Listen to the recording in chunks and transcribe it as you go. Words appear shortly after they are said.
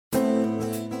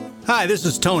Hi, this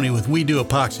is Tony with We Do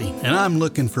Epoxy, and I'm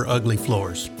looking for ugly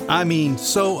floors. I mean,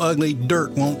 so ugly,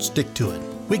 dirt won't stick to it.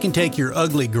 We can take your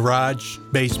ugly garage,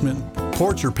 basement,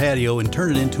 porch, or patio and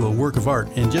turn it into a work of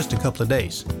art in just a couple of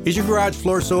days. Is your garage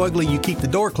floor so ugly you keep the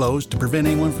door closed to prevent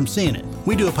anyone from seeing it?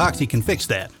 We Do Epoxy can fix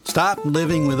that. Stop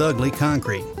living with ugly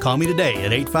concrete. Call me today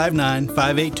at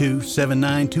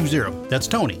 859-582-7920. That's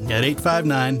Tony at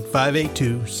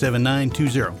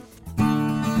 859-582-7920.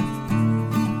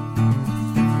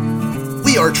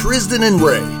 We are Trizdon and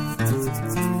Ray.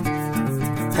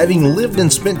 Having lived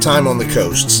and spent time on the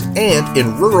coasts and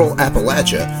in rural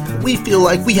Appalachia, we feel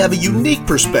like we have a unique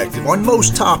perspective on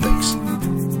most topics.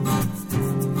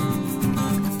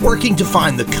 Working to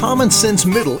find the common sense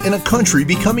middle in a country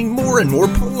becoming more and more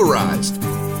polarized.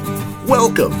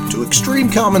 Welcome to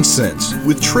Extreme Common Sense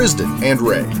with Trizdon and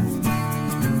Ray.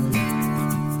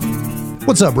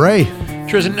 What's up, Ray?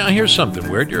 Trizdon, now here's something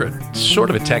weird. You're sort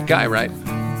of a tech guy, right?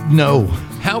 No.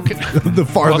 How can the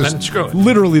farthest? Well, then screw it.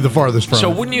 Literally the farthest from. So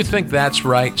wouldn't you think that's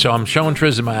right? So I'm showing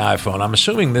Trizdon my iPhone. I'm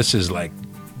assuming this is like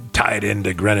tied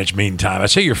into Greenwich Mean Time. I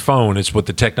say your phone is with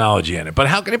the technology in it, but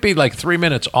how can it be like 3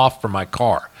 minutes off from my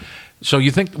car? So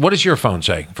you think, what does your phone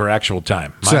say for actual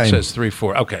time? Mine says 3,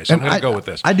 4. Okay, so I'm going to go with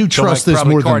this. I do trust this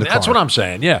more than the car. That's what I'm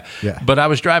saying, yeah. Yeah. But I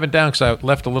was driving down because I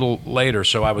left a little later,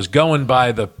 so I was going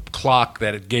by the clock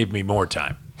that it gave me more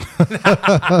time.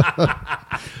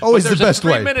 Always the best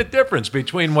way. There's a 3-minute difference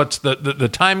between what's the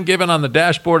time given on the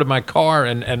dashboard of my car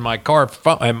and my car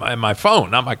phone and my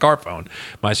phone, not my car phone,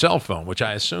 my cell phone, which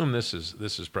I assume this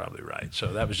is probably right.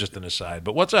 So that was just an aside.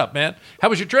 But what's up, man? How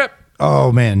was your trip?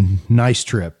 Oh man, nice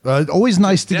trip. Always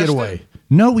nice to get away.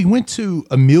 No, we went to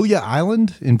Amelia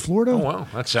Island in Florida. Oh wow,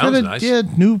 that sounds nice. Yeah,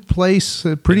 new place,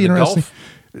 pretty interesting. Gulf?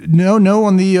 No,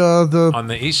 on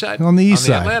the east side. On the east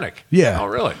side, Atlantic. Yeah. Oh,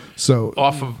 really? So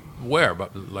off of where?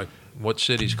 But like what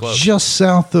city's close? Just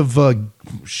south of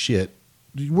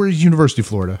Where's University of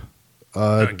Florida?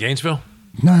 Gainesville.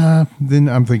 Nah, then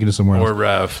I'm thinking of somewhere else.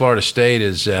 Or Florida State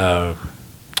is. Oh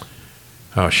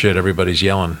shit! Everybody's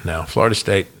yelling now. Florida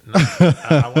State. No,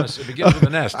 I want to say, it begins with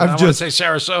an S. I want to say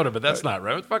Sarasota, but that's not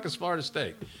right. What the fuck is Florida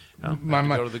State? Oh,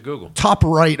 go to the Google. Top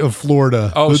right of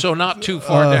Florida. Oh, so not too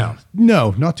far down.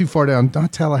 No, not too far down.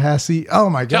 Not Tallahassee. Oh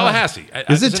my God. Tallahassee.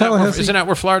 Is it Tallahassee? Isn't that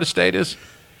where Florida State is?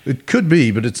 It could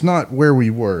be, but it's not where we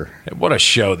were. What a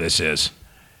show this is,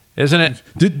 isn't it?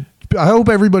 I hope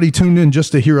everybody tuned in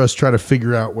just to hear us try to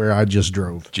figure out where I just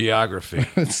drove. Geography.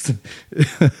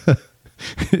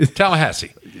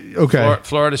 Tallahassee. Okay.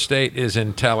 Florida State is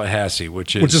in Tallahassee,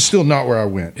 which is still not where I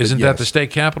went. Isn't that the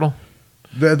state capital?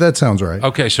 That sounds right.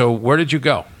 Okay, so where did you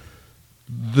go?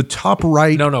 The top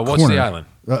right. No. What's corner. the island?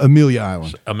 Amelia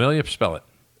Island. Amelia, spell it.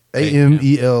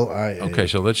 Amelia. Okay,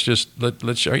 so let's.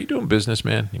 Are you doing business,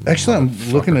 man? Actually, I'm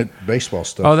looking at baseball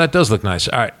stuff. Oh, that does look nice.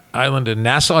 All right, island in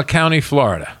Nassau County,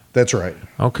 Florida. That's right.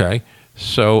 Okay,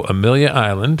 so Amelia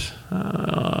Island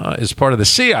is part of the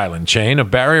Sea Island chain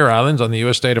of barrier islands on the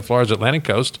U.S. state of Florida's Atlantic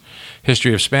coast.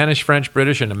 History of Spanish, French,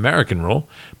 British, and American rule.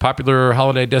 Popular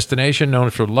holiday destination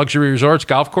known for luxury resorts,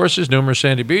 golf courses, numerous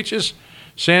sandy beaches,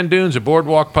 sand dunes, a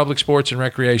boardwalk, public sports, and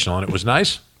recreational. And it was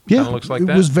nice? Yeah, Kinda looks like it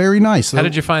was very nice. How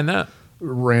did you find that?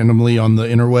 Randomly on the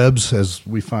interwebs, as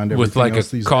we find everything with like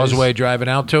else a these causeway days. Driving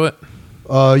out to it?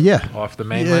 Yeah. Off the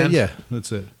mainland? Yeah,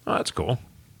 that's it. Oh, that's cool.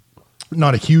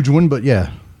 Not a huge one, but yeah.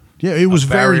 Yeah, it was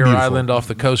very barrier beautiful. island off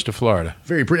the coast of Florida.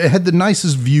 Very pretty. It had the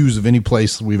nicest views of any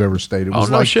place we've ever stayed. It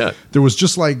was no like, shit. There was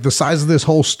just like the size of this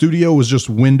whole studio was just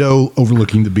window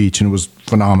overlooking the beach, and it was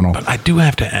phenomenal. But I do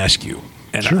have to ask you,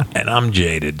 and, Sure. I'm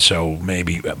jaded, so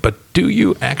maybe, but do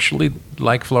you actually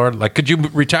like Florida? Like, could you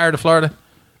retire to Florida?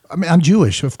 I mean, I'm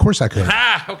Jewish. Of course I could.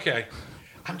 Okay.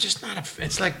 I'm just not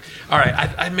it's like, all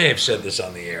right, I may have said this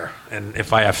on the air, and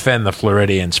if I offend the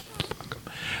Floridians,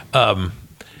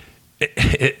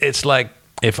 it's like,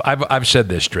 if I've said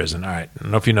this, Trizdon, all right, I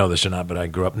don't know if you know this or not, but I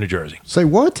grew up in New Jersey. Say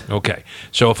what? Okay.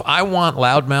 So if I want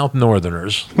loudmouth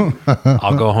northerners,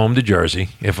 I'll go home to Jersey.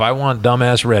 If I want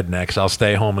dumbass rednecks, I'll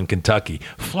stay home in Kentucky.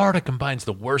 Florida combines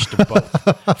the worst of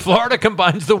both. Florida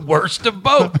combines the worst of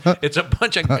both. It's a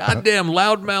bunch of goddamn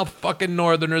loudmouth fucking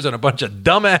northerners and a bunch of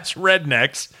dumbass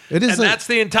rednecks. That's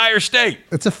the entire state.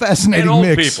 It's a fascinating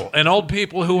mix. And old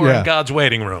people who are in God's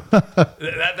waiting room.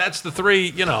 That's the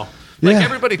three,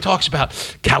 everybody talks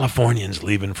about Californians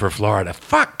leaving for Florida.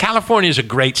 Fuck, California is a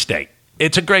great state.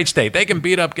 It's a great state. They can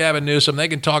beat up Gavin Newsom. They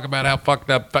can talk about how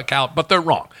fucked up, but they're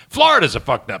wrong. Florida's a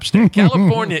fucked up state.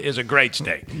 California is a great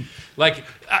state.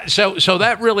 So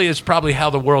that really is probably how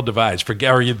the world divides, or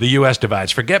the U.S.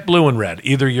 divides. Forget blue and red.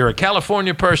 Either you're a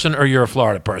California person or you're a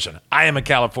Florida person. I am a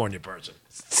California person.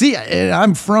 See,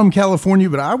 I'm from California,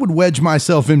 but I would wedge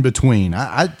myself in between.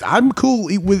 I'm cool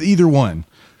with either one.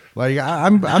 Like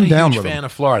I'm down with it. I'm a fan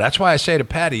of Florida. That's why I say to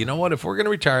Patty, you know what? If we're going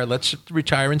to retire, let's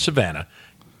retire in Savannah.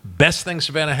 Best thing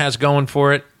Savannah has going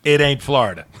for it, it ain't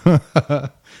Florida.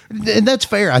 And that's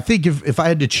fair. I think if I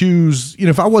had to choose,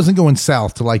 if I wasn't going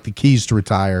south to like the Keys to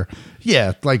retire,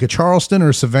 yeah, like a Charleston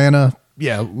or Savannah,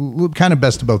 yeah, kind of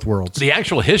best of both worlds. The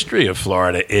actual history of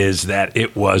Florida is that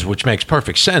it was, which makes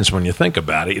perfect sense when you think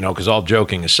about it, because all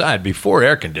joking aside, before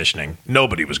air conditioning,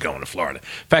 nobody was going to Florida.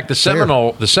 In fact, the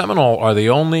Seminole are the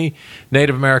only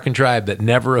Native American tribe that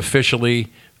never officially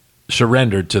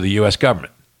surrendered to the U.S.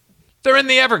 government. They're in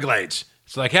the Everglades.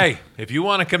 It's like, hey, if you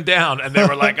want to come down, and they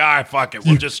were like, all right, fuck it,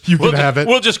 we'll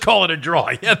just call it a draw.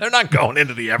 Yeah, they're not going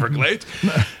into the Everglades.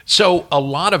 So a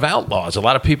lot of outlaws, a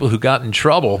lot of people who got in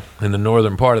trouble in the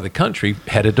northern part of the country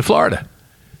headed to Florida.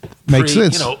 Makes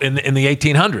sense. In the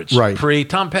 1800s. Right.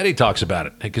 Tom Petty talks about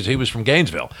it because he was from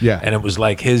Gainesville. Yeah. And it was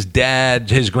like his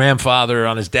grandfather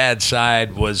on his dad's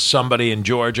side was somebody in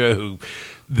Georgia who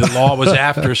the law was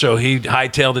after, so he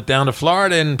hightailed it down to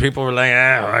Florida, and people were like,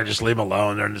 I just leave him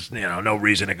alone. There's no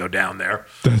reason to go down there.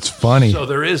 That's funny. So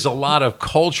there is a lot of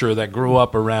culture that grew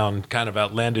up around kind of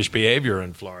outlandish behavior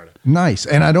in Florida. Nice.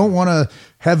 And I don't want to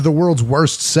have the world's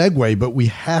worst segue, but we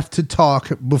have to talk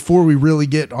before we really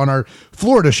get on our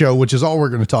Florida show, which is all we're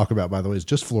going to talk about, by the way, is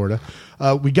just Florida.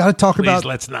 We got to talk about.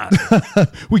 Let's not.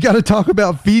 We got to talk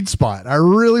about FeedSpot. I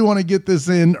really want to get this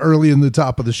in early in the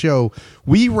top of the show.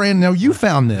 Now you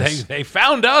found this. They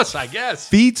found us, I guess.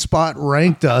 FeedSpot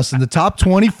ranked us in the top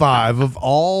 25 of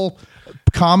all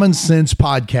Common Sense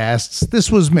podcasts.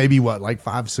 This was maybe like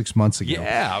 5-6 months ago.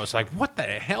 Yeah, I was like, what the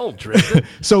hell, Trizdon?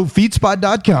 So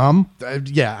feedspot.com,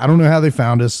 I don't know how they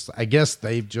found us. I guess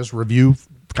they just review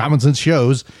Common Sense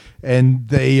shows, and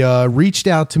they reached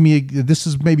out to me. This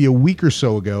is maybe a week or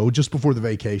so ago, just before the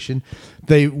vacation.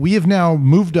 We have now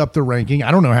moved up the ranking.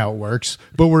 I don't know how it works,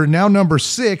 but we're now number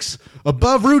 6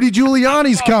 above Rudy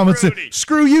Giuliani's Common Sense.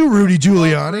 Screw you, Rudy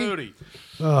Giuliani. Rudy.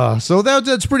 So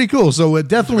that's pretty cool. So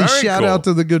definitely shout out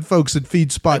to the good folks at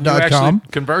feedspot.com. You actually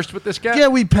conversed with this guy? Yeah,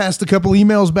 we passed a couple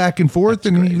emails back and forth,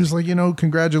 and he was like,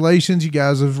 congratulations, you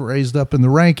guys have raised up in the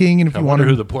ranking. And if you wonder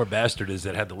who the poor bastard is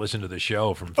that had to listen to the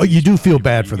show from. Oh, you do feel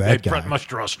bad for that guy. Must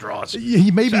draw straws. He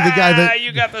may be the guy that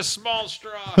you got the small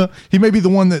straw. He may be the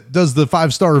one that does the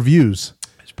 5-star reviews.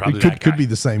 Could be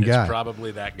the same guy. It's probably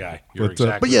that guy. You're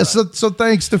exactly but yeah, right. so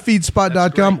thanks to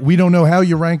feedspot.com. We don't know how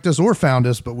you ranked us or found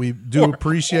us, but we do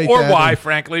appreciate that. Or why,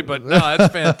 frankly, but no,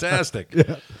 that's fantastic.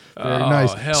 Yeah, very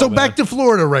nice. So back to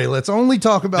Florida, Ray. Let's only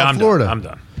talk about Florida. I'm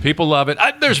done. People love it.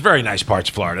 There's very nice parts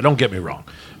of Florida. Don't get me wrong.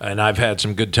 And I've had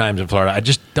some good times in Florida. I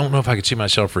just don't know if I could see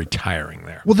myself retiring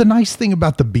there. Well, the nice thing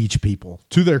about the beach people,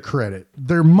 to their credit,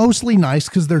 they're mostly nice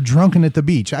because they're drunken at the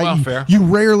beach. Fair. You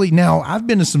rarely. Now, I've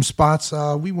been to some spots.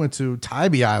 We went to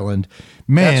Tybee Island.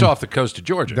 Man, that's off the coast of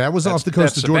Georgia. That was off the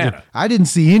coast of Georgia. Savannah. I didn't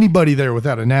see anybody there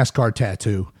without a NASCAR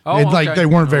tattoo. Oh, and they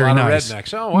weren't very nice.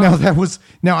 Rednecks. Oh, wow.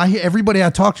 Everybody I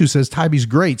talked to says Tybee's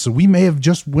great, so we may have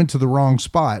just went to the wrong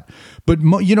spot. But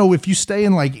if you stay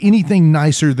in like anything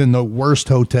nicer than the worst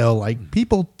hotel, like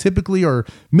people typically are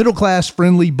middle class,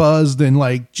 friendly, buzzed, and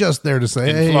like just there to say,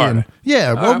 in hey, Florida.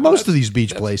 Most of these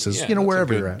beach places,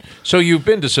 wherever you're at. So you've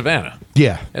been to Savannah?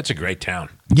 Yeah, that's a great town.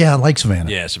 Yeah, I like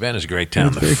Savannah. Yeah, Savannah's a great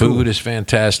town. The food is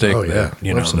fantastic. Oh, yeah.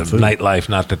 The nightlife,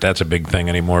 not that that's a big thing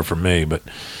anymore for me, but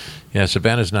yeah,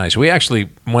 Savannah's nice. We actually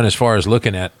went as far as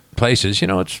looking at places,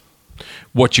 it's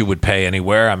what you would pay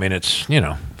anywhere. I mean, it's,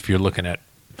 if you're looking at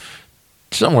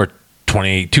somewhere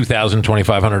 $2,000,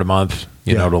 $2,500 a month,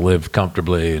 to live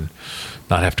comfortably and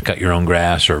not have to cut your own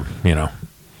grass or,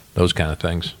 those kind of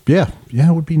things. Yeah,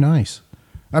 it would be nice.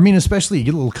 I mean, especially you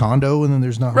get a little condo and then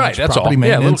there's not much property maintenance.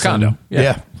 Yeah, a little condo.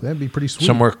 Yeah, that'd be pretty sweet.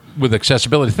 Somewhere with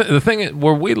accessibility. The thing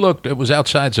where we looked, it was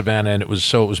outside Savannah, and it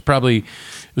was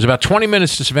about 20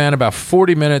 minutes to Savannah, about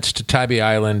 40 minutes to Tybee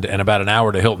Island, and about an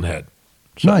hour to Hilton Head.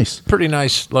 So nice. Pretty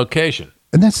nice location.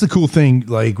 And that's the cool thing.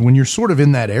 Like when you're sort of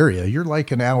in that area, you're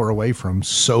like an hour away from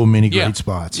so many great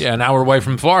spots. Yeah, an hour away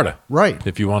from Florida. Right.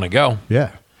 If you want to go.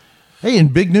 Yeah. Hey,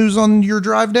 and big news on your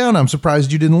drive down. I'm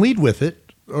surprised you didn't lead with it.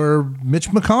 Or Mitch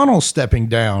McConnell stepping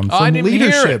down from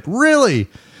leadership. Really?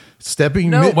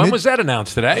 When was that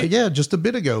announced today? Yeah, just a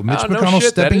bit ago. Mitch McConnell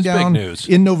stepping down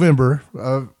in November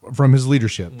from his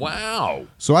leadership. Wow.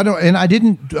 So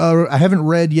I haven't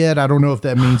read yet. I don't know if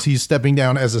that means he's stepping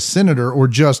down as a senator or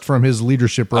just from his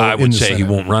leadership role. I would say he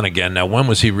won't run again. Now, when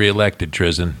was he reelected,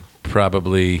 Trizdon?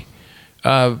 Probably.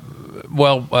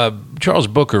 Charles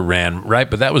Booker ran, right?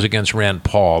 But that was against Rand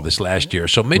Paul this last year.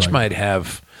 So Mitch might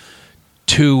have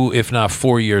 2, if not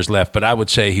 4 years left, but I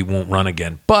would say he won't run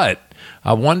again. But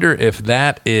I wonder if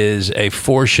that is a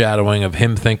foreshadowing of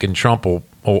him thinking Trump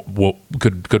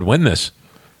could win this.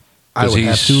 I would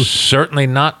have to. Certainly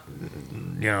not.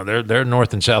 They're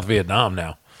North and South Vietnam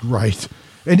now. Right.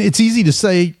 And it's easy to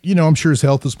say, I'm sure his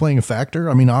health is playing a factor.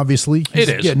 I mean, obviously, he's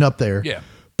getting up there. Yeah.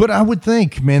 But I would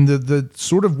think, man, the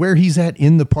sort of where he's at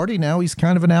in the party now, he's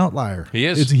kind of an outlier. He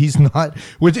is. He's not.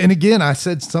 And again, I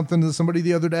said something to somebody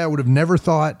the other day. I would have never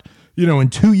thought, in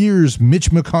 2 years,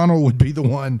 Mitch McConnell would be the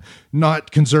one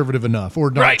not conservative enough, or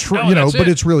not, right. but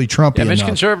it's really Trumpy enough.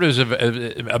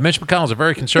 Mitch McConnell's a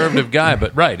very conservative guy,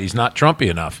 but he's not Trumpy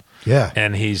enough. Yeah.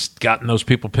 And he's gotten those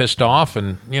people pissed off,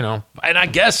 and I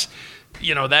guess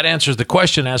that answers the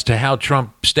question as to how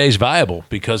Trump stays viable,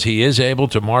 because he is able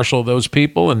to marshal those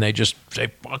people and they just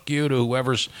say, fuck you to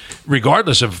whoever's,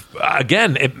 regardless of,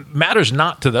 again, it matters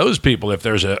not to those people if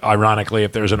there's ironically,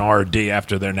 if there's an R or D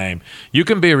after their name. You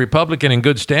can be a Republican in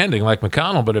good standing like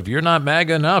McConnell, but if you're not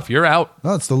MAGA enough, you're out.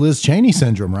 Oh, it's the Liz Cheney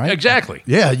syndrome, right? Exactly.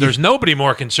 Yeah. There's nobody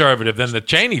more conservative than the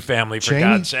Cheney family, for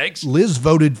God's sakes. Liz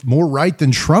voted more right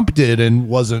than Trump did and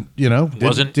wasn't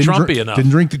Trumpy enough.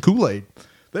 Didn't drink the Kool-Aid.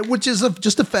 Which is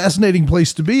just a fascinating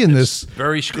place to be in this.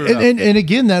 Very screwed up. And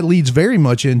again, that leads very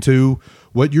much into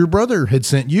what your brother had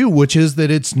sent you, which is that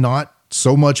it's not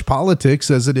so much politics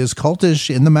as it is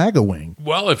cultish in the MAGA wing.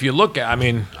 Well, if you look at,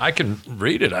 I can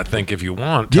read it, I think, if you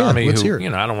want. Yeah, Tommy, let's hear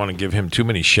it. I don't want to give him too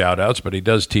many shout outs, but he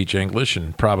does teach English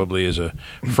and probably is a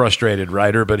frustrated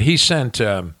writer. But he sent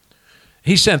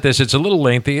this. It's a little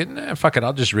lengthy. And, fuck it,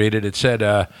 I'll just read it. It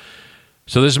said,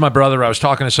 so this is my brother. I was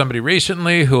talking to somebody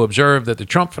recently who observed that the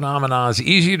Trump phenomenon is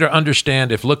easier to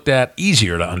understand if looked at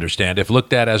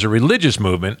as a religious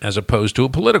movement as opposed to a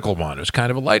political one. It was kind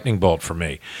of a lightning bolt for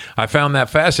me. I found that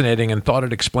fascinating and thought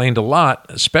it explained a lot,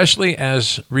 especially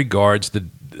as regards the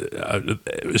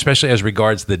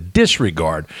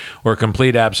disregard or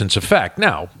complete absence of fact.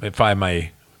 Now, if I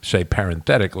may say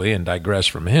parenthetically and digress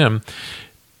from him,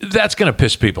 that's going to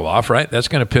piss people off, right? That's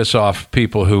going to piss off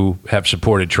people who have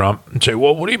supported Trump and say,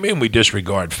 well, what do you mean we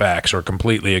disregard facts or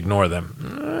completely ignore them?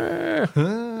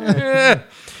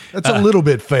 That's a little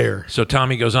bit fair. So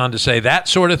Tommy goes on to say that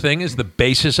sort of thing is the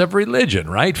basis of religion,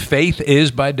 right? Faith is,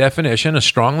 by definition, a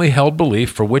strongly held belief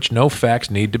for which no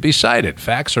facts need to be cited.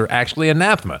 Facts are actually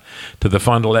anathema to the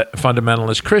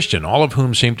fundamentalist Christian, all of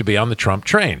whom seem to be on the Trump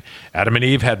train. Adam and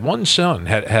Eve had one son,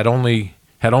 had only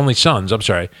sons,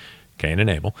 Cain and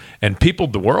Abel, and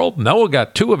peopled the world. Noah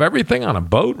got 2 of everything on a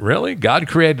boat. Really? God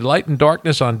created light and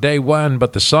darkness on day 1,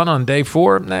 but the sun on day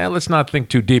 4? Let's not think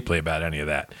too deeply about any of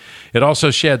that. It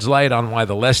also sheds light on why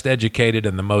the less educated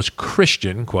and the most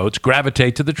Christian, quotes,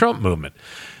 gravitate to the Trump movement.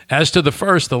 As to the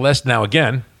first, the less, now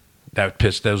again,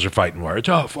 those are fighting words.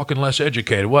 Oh, fucking less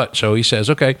educated. What? So he says,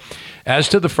 okay, as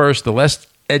to the first, the less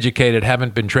educated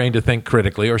haven't been trained to think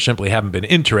critically or simply haven't been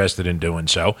interested in doing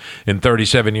so. In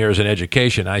 37 years in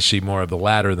education, I see more of the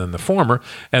latter than the former,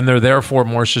 and they're therefore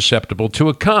more susceptible to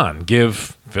a con.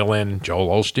 Fill in Joel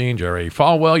Osteen, Jerry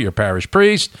Falwell, your parish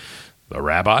priest, the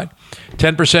rabbi,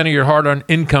 10% of your hard-earned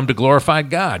income to glorify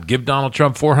God. Give Donald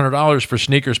Trump $400 for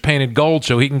sneakers painted gold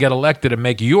so he can get elected and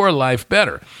make your life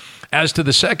better. As to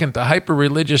the second, the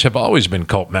hyper-religious have always been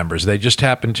cult members. They just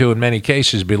happen to, in many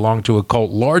cases, belong to a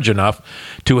cult large enough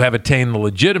to have attained the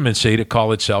legitimacy to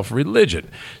call itself religion.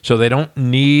 So they don't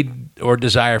need or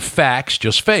desire facts,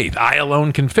 just faith. I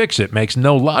alone can fix it. Makes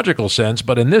no logical sense,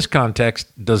 but in this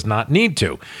context, does not need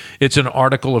to. It's an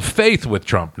article of faith with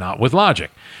Trump, not with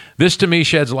logic. This, to me,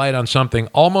 sheds light on something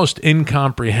almost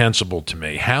incomprehensible to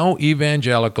me, how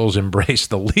evangelicals embrace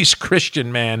the least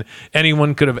Christian man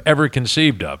anyone could have ever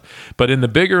conceived of. But in the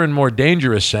bigger and more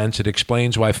dangerous sense, it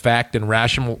explains why fact and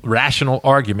rational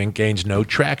argument gains no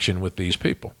traction with these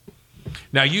people.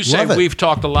 Now, you say we've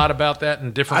talked a lot about that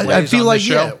in different ways. I feel on like, the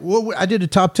show. yeah. Well, I did a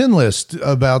top 10 list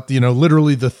about,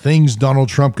 literally the things Donald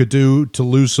Trump could do to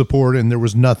lose support, and there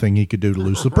was nothing he could do to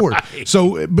lose support. Right.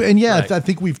 So, and yeah, Right. I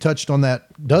think we've touched on that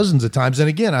dozens of times. And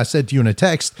again, I said to you in a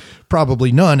text,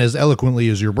 probably none as eloquently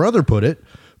as your brother put it.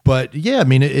 But yeah,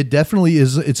 it definitely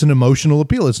is. It's an emotional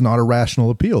appeal. It's not a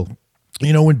rational appeal.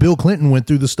 When Bill Clinton went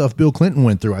through the stuff Bill Clinton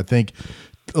went through, I think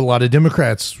a lot of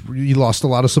Democrats, he lost a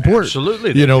lot of support.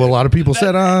 Absolutely. A lot of people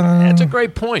said, That's a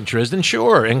great point, Trizdon.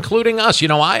 Sure, including us.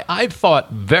 I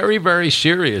thought very, very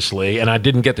seriously, and I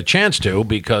didn't get the chance to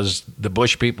because the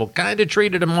Bush people kind of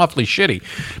treated him awfully shitty.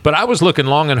 But I was looking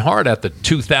long and hard at the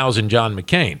 2000 John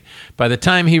McCain. By the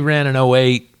time he ran in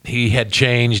 2008, he had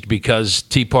changed because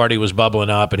Tea Party was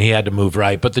bubbling up and he had to move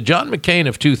right. But the John McCain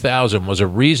of 2000 was a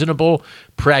reasonable,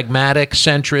 pragmatic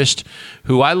centrist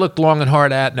who I looked long and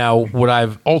hard at. Now, would I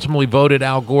have ultimately voted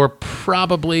Al Gore?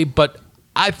 Probably. But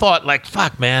I thought,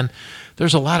 fuck, man,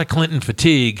 there's a lot of Clinton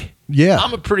fatigue. Yeah.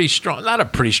 I'm a pretty strong, not a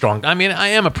pretty strong, I mean, I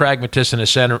am a pragmatist and a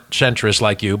centrist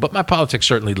like you, but my politics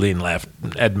certainly lean left,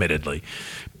 admittedly.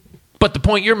 But the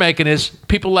point you're making is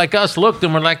people like us looked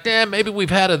and were like, damn, maybe we've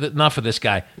had enough of this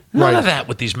guy. None of that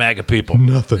with these MAGA people.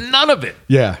 Nothing. None of it.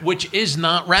 Yeah. Which is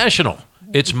not rational.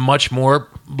 It's much more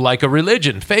like a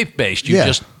religion, faith-based.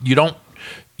 You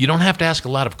don't have to ask a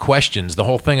lot of questions. The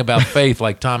whole thing about faith,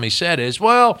 like Tommy said, is,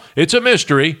 well, it's a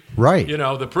mystery. Right. You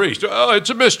know, the priest, oh,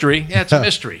 it's a mystery. Yeah, it's a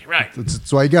mystery. Right.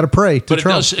 That's why you got to pray to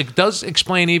Trump. But it does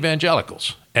explain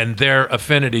evangelicals and their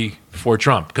affinity for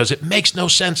Trump, because it makes no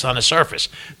sense on the surface.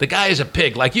 The guy is a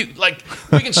pig. Like we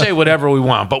can say whatever we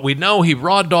want, but we know he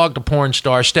raw dogged a porn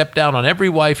star, stepped down on every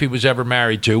wife he was ever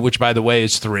married to, which, by the way,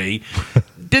 is 3.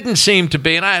 Didn't seem to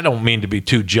be, and I don't mean to be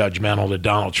too judgmental to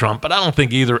Donald Trump, but I don't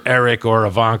think either Eric or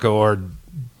Ivanka or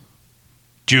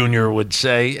Junior would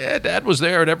say, Dad was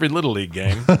there at every Little League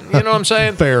game. You know what I'm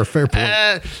saying? Fair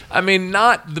point. I mean,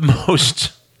 not the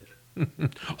most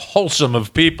wholesome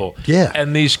of people. Yeah.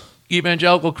 And these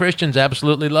evangelical Christians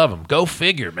absolutely love him. Go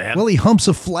figure, man. Well, he humps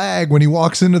a flag when he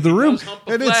walks into the room.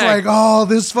 And it's like, oh,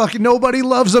 this fucking, nobody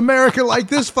loves America like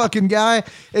this fucking guy.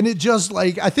 And it just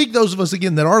like, I think those of us,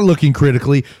 again, that are looking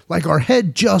critically, like our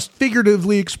head just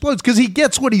figuratively explodes because he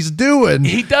gets what he's doing.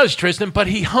 He does, Tristan, but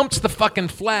he humps the fucking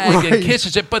flag and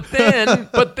kisses it. But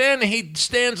then he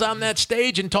stands on that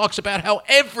stage and talks about how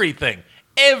everything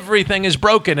is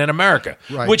broken in America,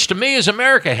 which to me is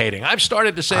America hating. I've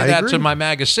started to say that to my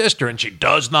MAGA sister, and she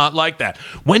does not like that.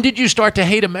 When did you start to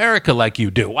hate America like you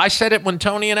do? I said it when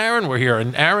Tony and Aaron were here,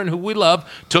 and Aaron, who we love,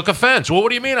 took offense. Well, what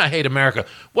do you mean I hate America?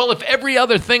 Well, if every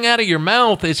other thing out of your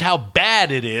mouth is how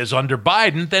bad it is under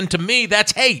Biden, then to me,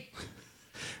 that's hate.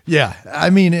 Yeah,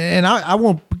 I mean, and I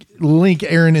won't link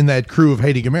Aaron in that crew of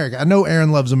hating America. I know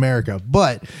Aaron loves America,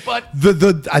 but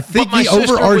I think my the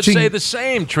sister overarching would say the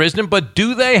same, Tristan. But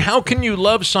do they? How can you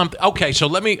love something? Okay,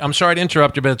 so I'm sorry to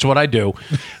interrupt you, but that's what I do.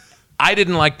 I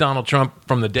didn't like Donald Trump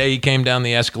from the day he came down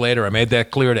the escalator. I made that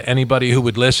clear to anybody who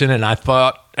would listen, and I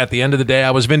thought at the end of the day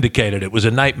I was vindicated. It was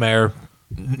a nightmare,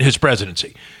 his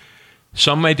presidency.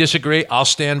 Some may disagree. I'll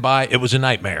stand by. It was a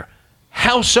nightmare.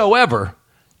 Howsoever,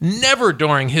 never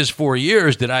during his 4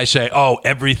 years did I say, oh,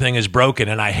 everything is broken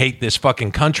and I hate this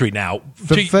fucking country now.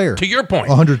 Fair. To your point.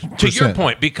 100%. To your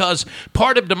point, because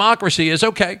part of democracy is,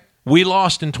 okay, we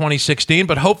lost in 2016,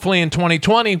 but hopefully in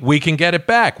 2020 we can get it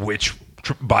back, which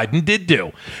Biden did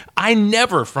do. I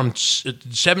never, from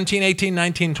 17, 18,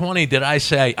 19, 20, did I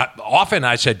say, often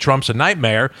I said Trump's a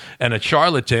nightmare and a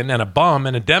charlatan and a bum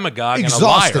and a demagogue and a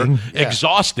liar. Yeah.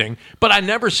 Exhausting. But I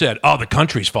never said, oh, the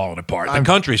country's falling apart. The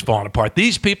country's falling apart.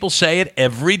 These people say it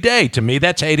every day. To me,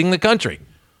 that's hating the country.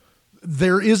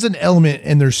 There is an element,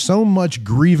 and there's so much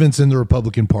grievance in the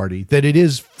Republican Party that it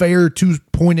is fair to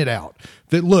point it out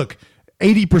that, look,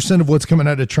 80% of what's coming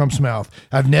out of Trump's mouth,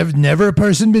 I've never a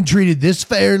person been treated this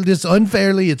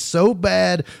unfairly. It's so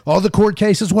bad. All the court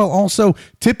cases. Well, also,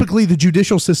 typically the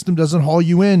judicial system doesn't haul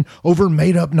you in over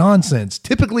made up nonsense.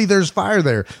 Typically there's fire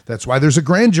there. That's why there's a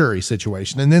grand jury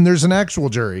situation. And then there's an actual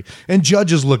jury. And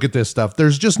judges look at this stuff.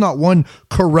 There's just not one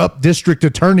corrupt district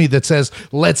attorney that says,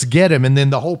 let's get him. And then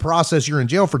the whole process, you're in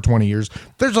jail for 20 years.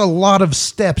 There's a lot of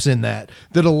steps in that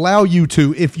allow you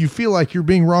to, if you feel like you're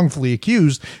being wrongfully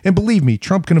accused, and believe me,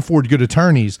 Trump can afford good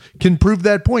attorneys, can prove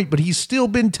that point, but he's still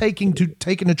been taking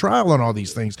a trial on all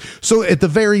these things. So at the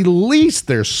very least,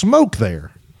 there's smoke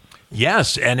there.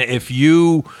 Yes, and if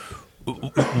you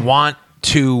want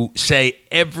to say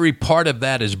every part of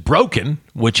that is broken,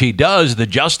 which he does, the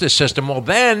justice system, well,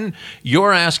 then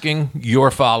you're asking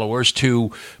your followers to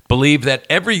believe that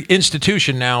every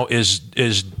institution now is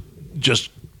just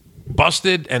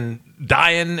busted and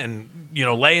dying and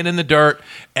laying in the dirt,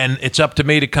 and it's up to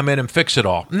me to come in and fix it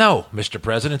all. No, Mr.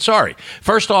 President, sorry.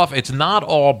 First off, it's not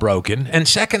all broken. And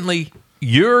secondly,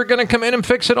 you're going to come in and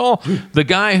fix it all? The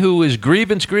guy who is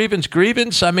grievance.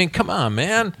 I mean, come on,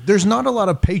 man. There's not a lot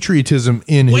of patriotism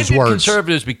in his words. When did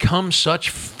conservatives become such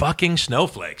fucking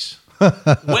snowflakes?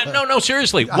 No,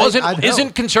 seriously.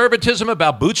 Isn't conservatism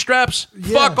about bootstraps?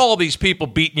 Yeah. Fuck all these people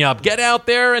beating you up. Get out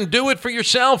there and do it for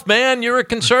yourself, man. You're a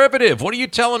conservative. What are you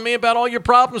telling me about all your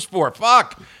problems for?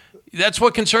 Fuck. That's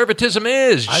what conservatism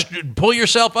is. Pull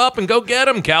yourself up and go get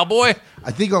them, cowboy.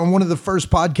 I think on one of the first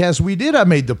podcasts we did, I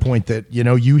made the point that,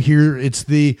 you hear it's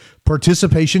the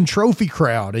participation trophy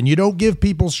crowd, and you don't give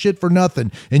people shit for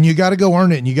nothing, and you got to go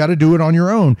earn it, and you got to do it on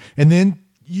your own. And then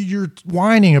you're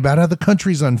whining about how the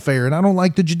country's unfair and I don't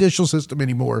like the judicial system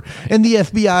anymore. And the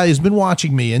FBI has been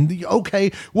watching me. And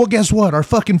okay, well, guess what? Our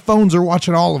fucking phones are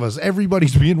watching all of us.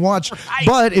 Everybody's being watched. Right.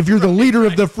 But if you're the leader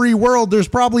of the free world, there's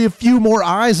probably a few more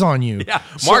eyes on you. Yeah.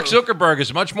 Mark Zuckerberg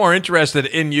is much more interested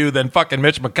in you than fucking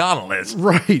Mitch McConnell is.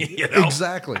 Right.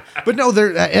 Exactly. But no,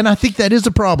 and I think that is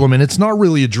a problem. And it's not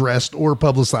really addressed or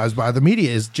publicized by the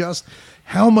media. Is just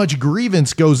how much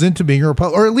grievance goes into being a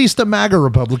Republican, or at least a MAGA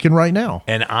Republican right now.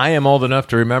 And I am old enough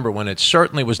to remember when it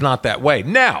certainly was not that way.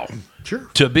 Now, sure.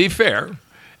 To be fair,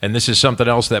 and this is something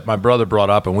else that my brother brought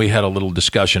up and we had a little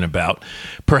discussion about,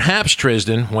 perhaps,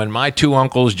 Trizdon, when my two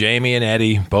uncles, Jamie and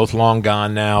Eddie, both long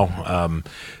gone now,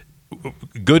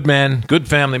 good men, good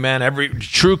family men,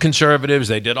 true conservatives.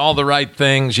 They did all the right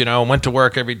things, went to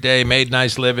work every day, made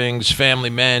nice livings, family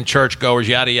men, churchgoers,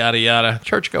 yada, yada, yada.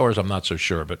 Churchgoers, I'm not so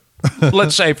sure, but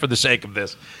let's say for the sake of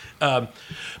this.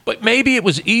 But maybe it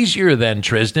was easier then,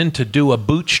 Trizdon, to do a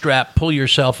bootstrap, pull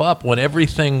yourself up when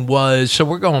everything was, so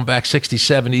we're going back 60s,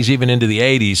 70s, even into the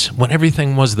 80s, when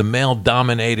everything was the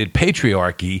male-dominated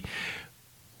patriarchy.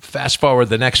 Fast forward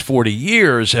the next 40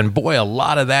 years, and boy, a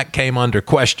lot of that came under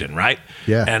question, right?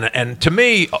 Yeah. And to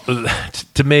me,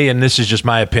 and this is just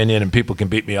my opinion, and people can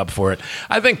beat me up for it,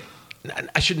 I think,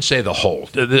 I shouldn't say the whole,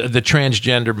 the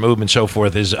transgender movement and so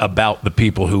forth is about the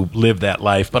people who live that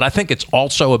life, but I think it's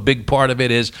also a big part of it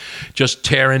is just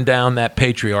tearing down that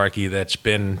patriarchy that's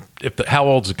been, how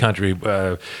old's the country?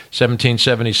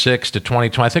 1776 to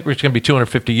 2020. I think we're going to be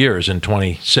 250 years in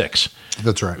 26.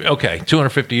 That's right. Okay,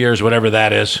 250 years, whatever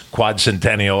that is,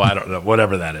 quadcentennial, I don't know,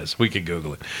 whatever that is. We could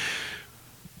Google it.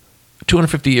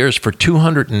 250 years, for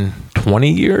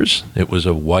 220 years, it was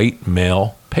a white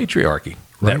male patriarchy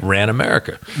that ran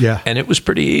America. Yeah. And it was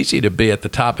pretty easy to be at the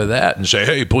top of that and say,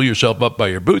 hey, pull yourself up by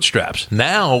your bootstraps.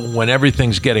 Now, when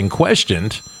everything's getting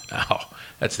questioned,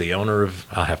 that's the owner of,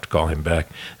 I'll have to call him back.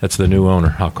 That's the new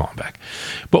owner. I'll call him back.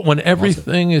 But when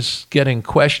everything is getting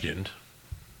questioned,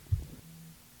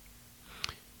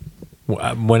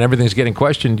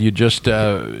 you just,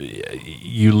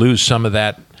 you lose some of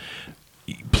that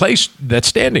place, that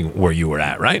standing where you were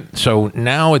at, right? So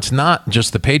now it's not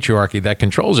just the patriarchy that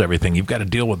controls everything. You've got to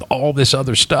deal with all this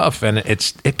other stuff, and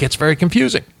it gets very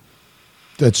confusing.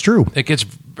 That's true. It gets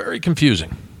very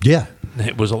confusing. Yeah.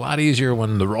 It was a lot easier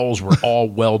when the roles were all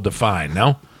well-defined,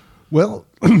 no? Well,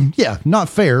 yeah, not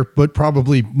fair, but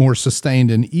probably more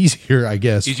sustained and easier, I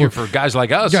guess. Easier for guys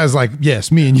like us. Guys like,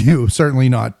 yes, me and you. Certainly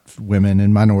not women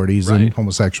and minorities and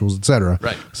homosexuals, et cetera.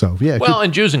 Right. So, yeah. Well,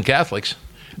 and Jews and Catholics.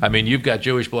 I mean, you've got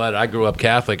Jewish blood. I grew up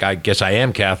Catholic. I guess I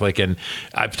am Catholic. And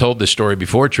I've told this story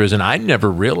before, Triz, and I never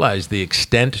realized the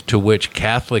extent to which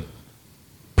Catholic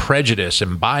prejudice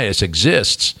and bias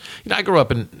exists. I grew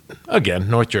up in, again,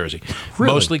 North Jersey.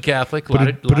 Really? Mostly Catholic. Put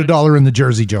a dollar in the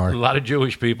Jersey jar. A lot of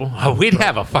Jewish people. Oh, we'd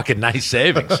have a fucking nice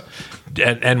savings.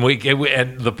 and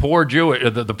the poor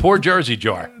the poor Jersey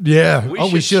jar. Yeah.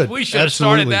 We should. We should have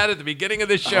started that at the beginning of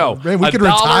this show. Man, we could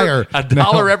retire. A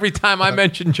dollar every time I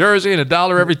mention Jersey and a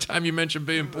dollar every time you mention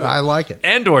being poor. I like it.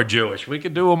 And or Jewish. We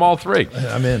could do them all three.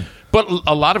 I'm in. But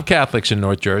a lot of Catholics in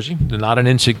North Jersey, not an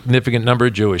insignificant number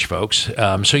of Jewish folks.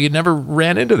 So you never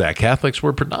ran into that. Catholics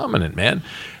were predominant, man.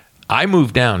 I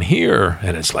moved down here,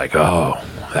 and it's like, oh,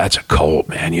 that's a cult,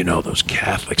 man. You know, those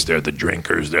Catholics, they're the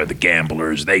drinkers, they're the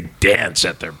gamblers, they dance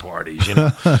at their parties,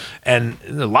 And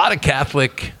a lot of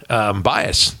Catholic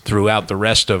bias throughout the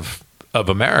rest of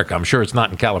America. I'm sure it's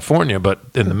not in California, but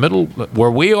in the middle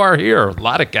where we are here, a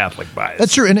lot of Catholic bias.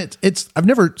 That's true, and it's I've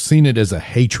never seen it as a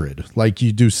hatred like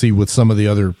you do see with some of the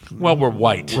other. Well, we're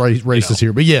white races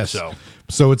here, but yes,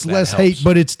 so it's less helps. hate,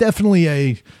 but it's definitely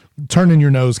a turning your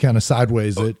nose kind of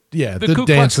sideways. The Ku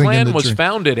Klux Klan was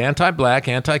founded anti-black,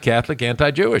 anti-Catholic,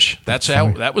 anti-Jewish. That's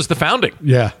how that was the founding.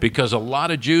 Yeah, because a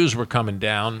lot of Jews were coming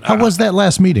down. How was that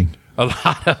last meeting? A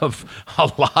lot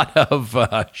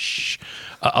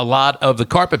of the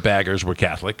carpetbaggers were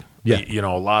Catholic. Yeah.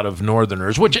 A lot of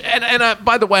Northerners, and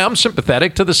by the way, I'm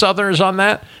sympathetic to the Southerners on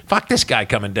that. Fuck this guy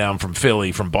coming down from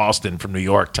Philly, from Boston, from New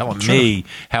York, telling me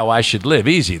how I should live.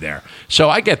 Easy there. So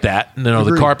I get that.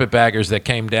 The carpetbaggers that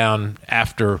came down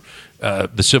after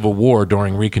the Civil War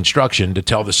during Reconstruction to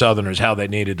tell the Southerners how they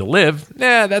needed to live,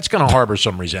 that's going to harbor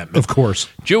some resentment. Of course.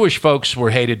 Jewish folks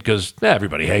were hated because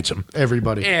everybody hates them.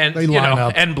 Everybody. And, they line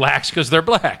up. And blacks because they're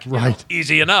black. Right.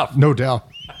 Easy enough. No doubt.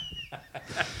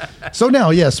 So now,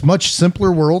 yes, much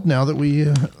simpler world now that we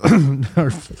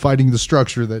are fighting the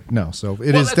structure so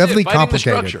it is definitely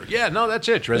complicated. The structure. Yeah, no, that's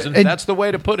it, Trizdon. That's the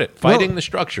way to put it. Fighting the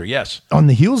structure, yes. On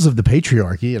the heels of the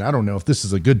patriarchy, and I don't know if this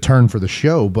is a good turn for the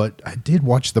show, but I did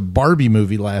watch the Barbie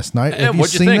movie last night. And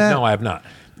what'd you think? That? No, I have not.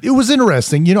 It was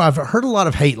interesting. I've heard a lot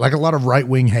of hate, like a lot of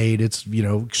right-wing hate. It's,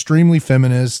 extremely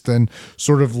feminist and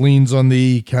sort of leans on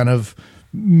the kind of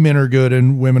men are good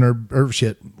and women are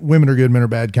good, men are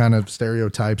bad kind of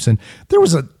stereotypes. And there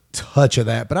was a touch of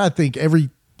that, but I think it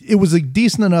was a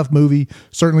decent enough movie,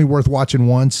 certainly worth watching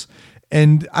once.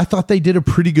 And I thought they did a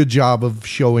pretty good job of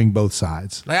showing both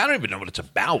sides. I don't even know what it's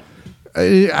about.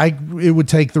 It would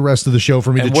take the rest of the show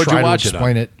for me to try to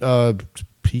explain it.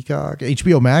 Peacock,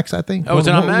 HBO Max, I think. Oh, is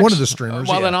it on Max? One of the streamers.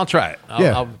 Well, then I'll try it.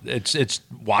 It's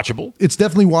watchable. It's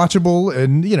definitely watchable,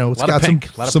 and it's got a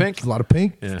lot of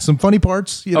pink, some funny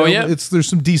parts. There's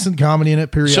some decent comedy in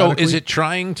it periodically. So, is it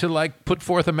trying to put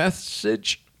forth a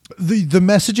message? The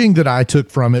messaging that I took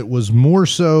from it was more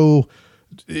so,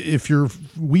 if you're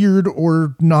weird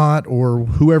or not, or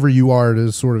whoever you are,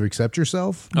 to sort of accept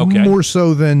yourself. Okay. More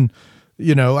so than.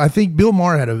 I think Bill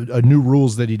Maher had a new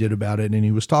rules that he did about it, and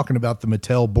he was talking about the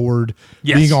Mattel board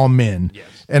being all men. Yes.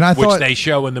 And I thought, which they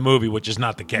show in the movie, which is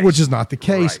not the case.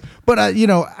 Right. But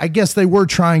I guess they were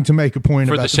trying to make a point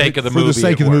for about the sake of the movie. For movie, the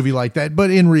sake of the movie like that. But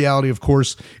in reality, of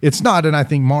course, it's not. And I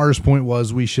think Maher's point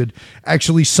was we should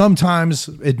actually sometimes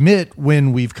admit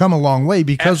when we've come a long way,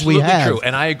 because Absolutely we have. True.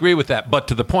 And I agree with that. But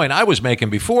to the point I was making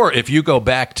before, if you go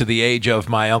back to the age of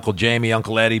my Uncle Jamie,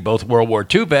 Uncle Eddie, both World War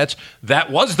II vets,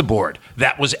 that was the board.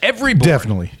 That was every board.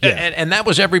 Definitely. Yeah. And that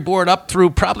was every board up through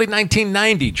probably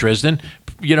 1990, Trizdon.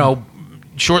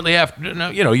 Shortly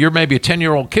after, you're maybe a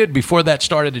 10-year-old kid before that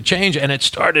started to change, and it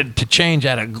started to change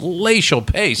at a glacial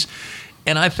pace.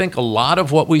 And I think a lot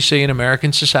of what we see in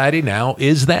American society now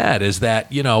is that,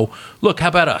 look, how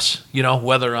about us?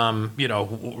 Whether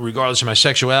regardless of my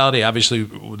sexuality, obviously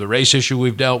the race issue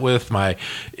we've dealt with, my,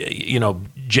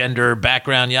 gender,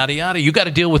 background, yada, yada, you got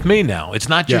to deal with me now. It's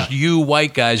not just you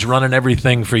white guys running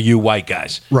everything for you white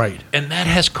guys. Right. And that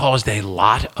has caused a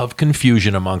lot of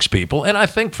confusion amongst people. And I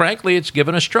think, frankly, it's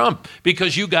given us Trump,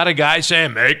 because you got a guy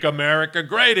saying, make America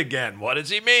great again. What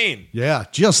does he mean? Yeah,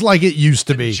 just like it used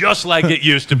to be. Just like it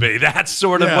used to be. That's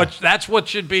sort of that's what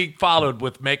should be followed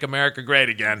with "Make America Great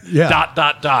Again." Yeah. ...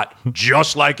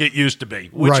 Just like it used to be,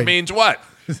 which means what?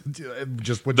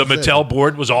 Just what the Mattel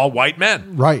board was all white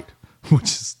men, right? Which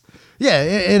is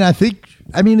and I think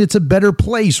it's a better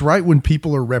place, right, when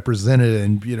people are represented,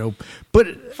 and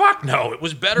but fuck no, it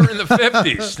was better in the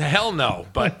 50s. Hell no,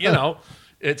 but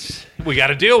we got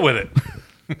to deal with it.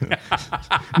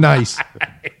 Nice,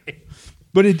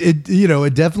 but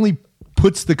it definitely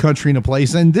puts the country in a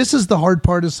place. And this is the hard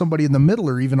part as somebody in the middle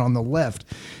or even on the left.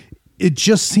 It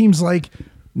just seems like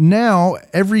now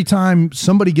every time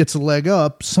somebody gets a leg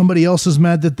up, somebody else is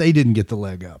mad that they didn't get the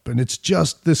leg up. And it's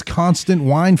just this constant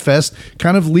whine fest,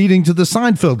 kind of leading to the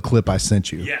Seinfeld clip I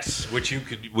sent you. Yes, which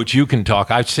you can talk.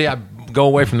 I go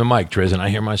away from the mic, Triz, and I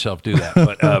hear myself do that.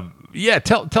 But yeah,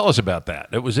 tell us about that.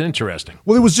 It was interesting.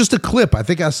 Well, it was just a clip. I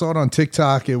think I saw it on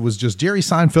TikTok. It was just Jerry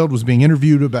Seinfeld was being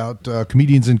interviewed about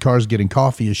comedians in cars getting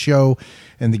coffee, a show.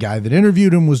 And the guy that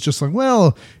interviewed him was just like,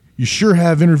 well, you sure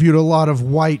have interviewed a lot of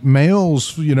white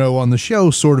males, on the show,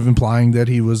 sort of implying that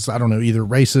he was, I don't know, either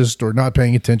racist or not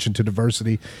paying attention to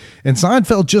diversity. And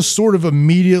Seinfeld just sort of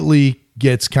immediately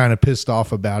gets kind of pissed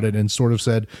off about it and sort of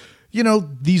said,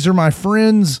 these are my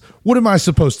friends. What am I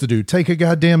supposed to do? Take a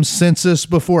goddamn census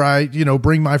before I,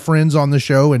 bring my friends on the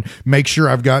show and make sure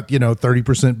I've got,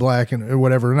 30% black or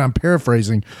whatever. And I'm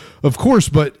paraphrasing, of course,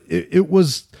 but it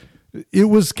was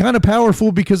kind of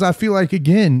powerful, because I feel like,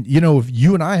 again, if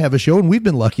you and I have a show, and we've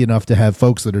been lucky enough to have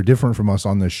folks that are different from us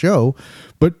on this show,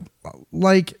 but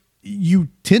you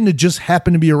tend to just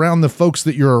happen to be around the folks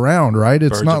that you're around, right?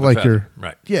 It's not like you're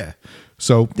right. Yeah.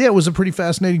 So it was a pretty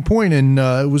fascinating point, and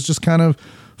it was just kind of,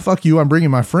 fuck you, I'm bringing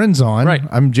my friends on. Right.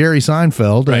 I'm Jerry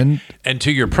Seinfeld. Right. And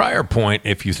to your prior point,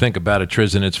 if you think about it,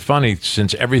 Trizdon, it's funny,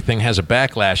 since everything has a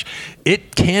backlash,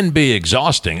 it can be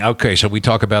exhausting. Okay, so we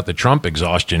talk about the Trump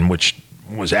exhaustion, which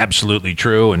was absolutely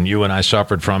true, and you and I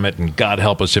suffered from it, and God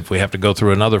help us if we have to go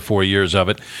through another 4 years of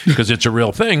it, because it's a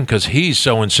real thing, because he's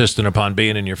so insistent upon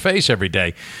being in your face every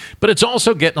day. But it's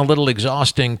also getting a little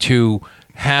exhausting to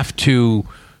have to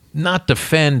not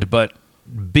defend, but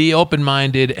be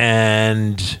open-minded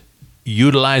and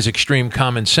utilize extreme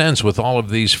common sense with all of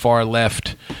these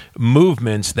far-left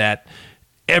movements that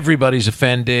everybody's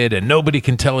offended and nobody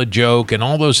can tell a joke and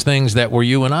all those things that where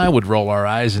you and I would roll our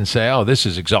eyes and say, oh, this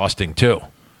is exhausting too.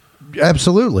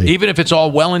 Absolutely. Even if it's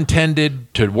all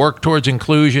well-intended to work towards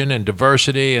inclusion and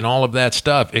diversity and all of that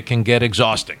stuff, it can get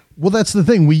exhausting. Well, that's the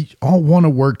thing. We all want to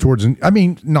work towards, I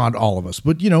mean, not all of us,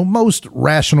 but, most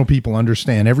rational people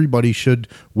understand everybody should,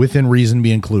 within reason,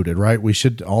 be included, right? We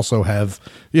should also have,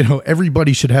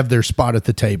 everybody should have their spot at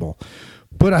the table.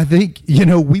 But I think,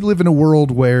 we live in a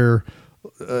world where,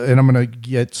 and I'm going to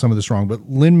get some of this wrong, but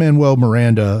Lin-Manuel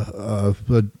Miranda,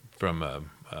 from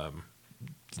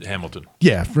Hamilton.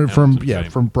 Yeah,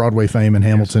 from Broadway fame and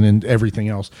Hamilton and everything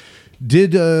else.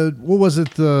 Did what was it,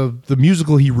 the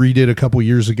musical he redid a couple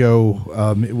years ago?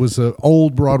 It was an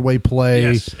old Broadway play.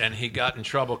 Yes, and he got in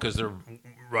trouble because there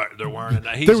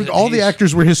weren't. All the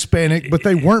actors were Hispanic, but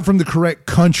they weren't from the correct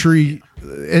country,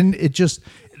 and it just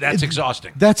that's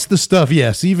exhausting. That's the stuff.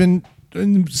 Yes, even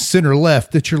in center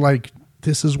left, that you're like,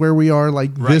 this is where we are.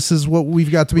 Like this is what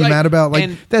we've got to be mad about.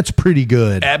 Like that's pretty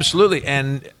good. Absolutely,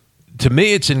 and. To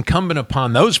me, it's incumbent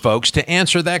upon those folks to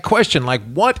answer that question. Like,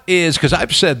 what is, because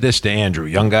I've said this to Andrew,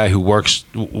 young guy who works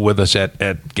with us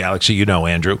at Galaxy.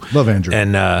 Andrew. Love Andrew.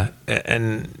 And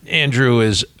Andrew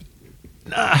is,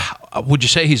 would you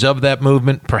say he's of that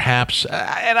movement, perhaps?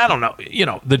 And I don't know,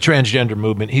 the transgender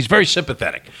movement. He's very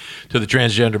sympathetic to the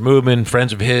transgender movement,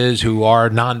 friends of his who are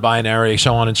non-binary,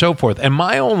 so on and so forth. And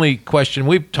my only question,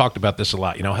 we've talked about this a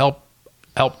lot, help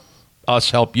us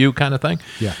help you kind of thing.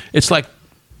 Yeah. It's like,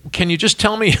 can you just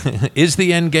tell me, is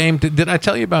the end game? Did I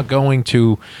tell you about going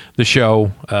to the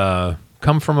show,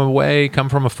 Come From Away, Come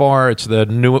From Afar? It's the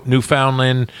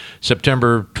Newfoundland,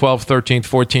 September 12th, 13th,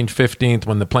 14th, 15th,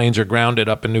 when the planes are grounded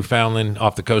up in Newfoundland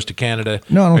off the coast of Canada.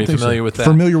 No, I don't think so. Are you familiar with that?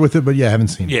 Familiar with it, but I haven't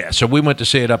seen it. Yeah, so we went to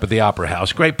see it up at the Opera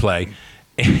House. Great play.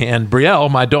 And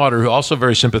Brielle, my daughter, who also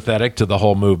very sympathetic to the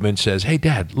whole movement, says, hey,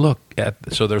 Dad, look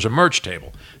so there's a merch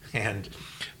table. And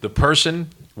the person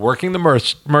working the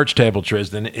merch table,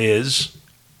 Trizdon, is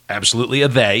absolutely a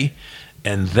they,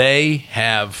 and they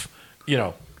have,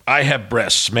 I have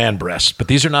breasts, man breasts, but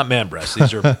these are not man breasts.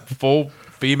 These are full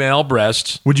female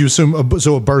breasts. Would you assume, a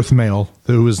birth male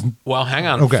who is... Well, hang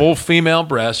on. Okay. Full female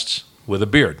breasts with a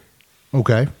beard.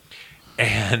 Okay.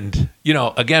 And,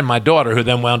 again, my daughter, who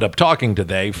then wound up talking to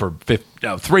they for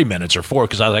 3 minutes or 4,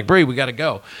 because I was like, Brie, we got to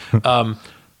go.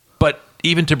 But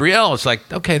even to Brielle, it's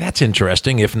like, okay, that's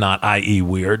interesting, if not, i.e.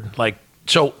 weird. Like,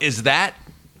 so is that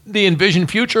the envisioned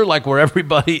future? Like, where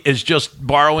everybody is just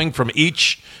borrowing from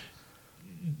each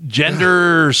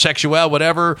gender, sexual,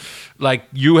 whatever? Like,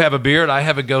 you have a beard, I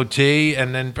have a goatee,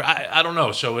 and then, I don't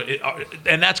know. So,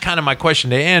 and that's kind of my question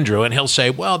to Andrew, and he'll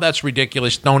say, well, that's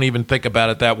ridiculous. Don't even think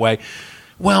about it that way.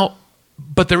 Well,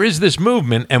 but there is this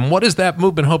movement, and what does that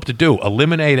movement hope to do?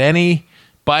 Eliminate any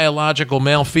biological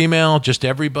male, female, just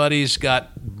everybody's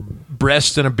got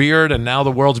breasts and a beard, and now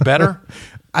the world's better?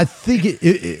 I think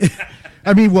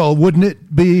wouldn't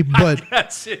it be? But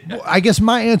that's it. I guess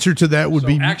my answer to that would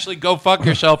be actually go fuck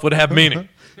yourself would have meaning.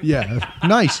 Yeah,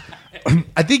 nice.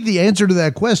 I think the answer to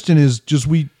that question is just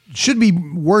we should be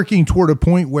working toward a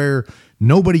point where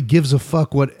nobody gives a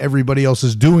fuck what everybody else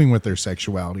is doing with their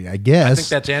sexuality, I guess. I think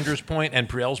that's Andrew's point and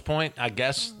Priel's point, I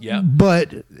guess. Yeah.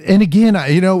 But, and again,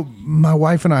 my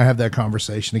wife and I have that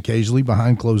conversation occasionally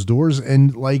behind closed doors,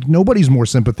 and like nobody's more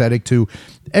sympathetic to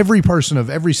every person of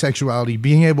every sexuality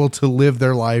being able to live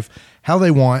their life how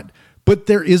they want. But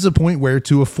there is a point where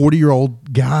to a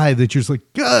 40-year-old guy that you're just like,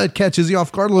 God, catches you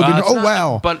off guard a little bit.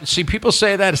 Wow. But see, people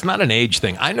say that it's not an age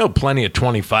thing. I know plenty of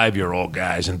 25-year-old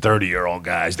guys and 30-year-old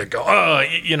guys that go,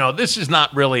 this is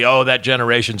not really, that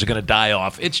generation's going to die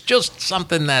off. It's just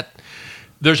something that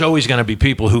there's always going to be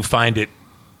people who find it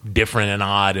different and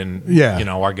odd and,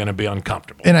 are going to be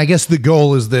uncomfortable. And I guess the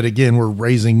goal is that, again, we're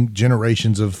raising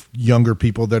generations of younger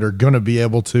people that are going to be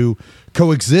able to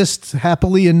coexist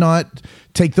happily and not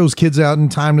take those kids out in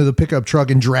time to the pickup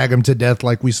truck and drag them to death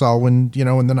like we saw when,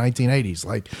 in the 1980s.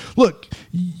 Like, look,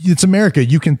 it's America.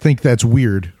 You can think that's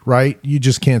weird, right? You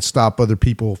just can't stop other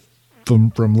people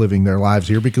from living their lives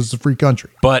here because it's a free country.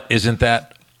 But isn't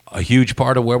that a huge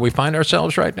part of where we find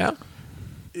ourselves right now?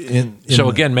 So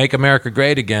again, make America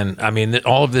great again. I mean,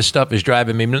 all of this stuff is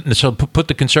driving me. So put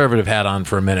the conservative hat on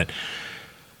for a minute.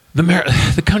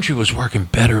 The country was working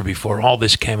better before all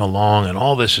this came along, and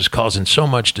all this is causing so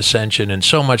much dissension and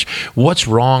so much. What's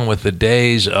wrong with the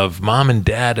days of mom and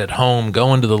dad at home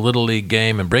going to the Little League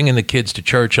game and bringing the kids to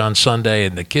church on Sunday,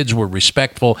 and the kids were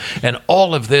respectful, and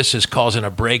all of this is causing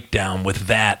a breakdown with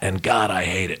that, and God, I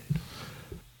hate it.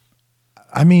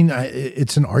 I mean,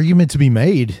 it's an argument to be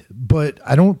made, but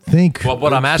I don't think. Well,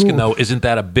 what I'm asking, though, isn't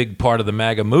that a big part of the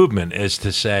MAGA movement is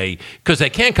to say, because they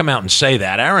can't come out and say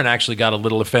that. Aaron actually got a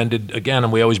little offended again,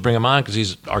 and we always bring him on because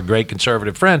he's our great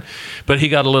conservative friend, but he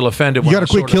got a little offended. You got to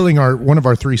quit killing one of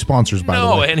our 3 sponsors, by the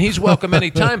way. No, and he's welcome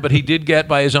anytime, but he did get,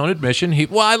 by his own admission,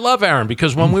 I love Aaron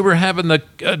because when we were having the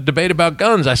debate about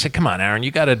guns, I said, come on, Aaron,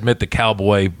 you got to admit the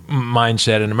cowboy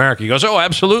mindset in America. He goes, oh,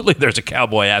 absolutely, there's a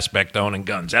cowboy aspect to owning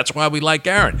guns. That's why we like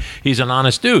Aaron. He's an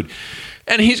honest dude.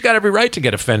 And he's got every right to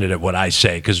get offended at what I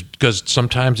say because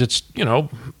sometimes it's,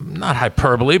 not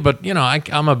hyperbole, but,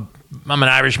 I'm an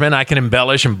Irishman. I can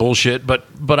embellish and bullshit, but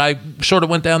I sort of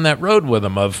went down that road with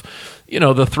him of,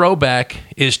 the throwback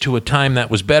is to a time that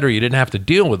was better. You didn't have to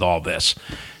deal with all this.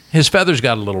 His feathers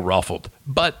got a little ruffled.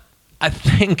 But I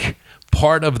think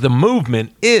part of the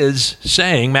movement is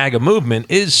saying, MAGA movement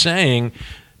is saying,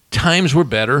 times were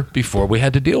better before we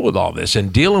had to deal with all this.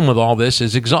 And dealing with all this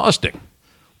is exhausting.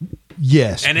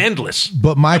 Yes. And endless.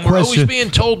 But my question... We're always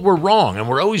being told we're wrong, and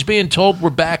we're always being told we're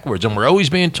backwards, and we're always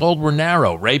being told we're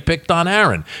narrow. Ray picked on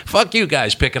Aaron. Fuck you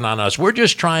guys picking on us. We're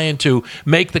just trying to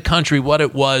make the country what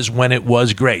it was when it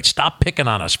was great. Stop picking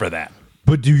on us for that.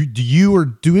 But do you or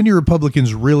do any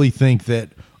Republicans really think that,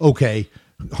 okay,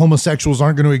 homosexuals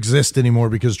aren't going to exist anymore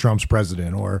because Trump's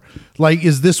president? Or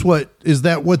is that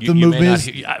what the movement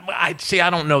is? I see. I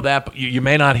don't know that, but you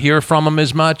may not hear from them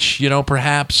as much,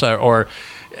 perhaps, or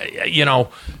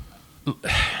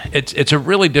it's a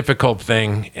really difficult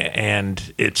thing,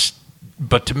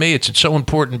 but to me, it's so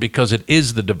important because it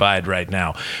is the divide right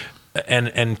now,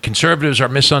 and conservatives are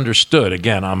misunderstood.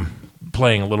 Again, I'm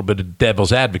playing a little bit of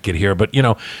devil's advocate here, but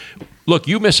look,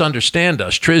 you misunderstand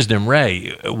us, Trizdon and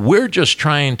Ray. We're just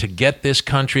trying to get this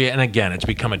country, and again, it's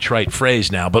become a trite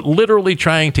phrase now, but literally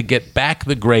trying to get back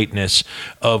the greatness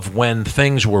of when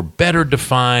things were better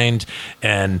defined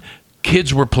and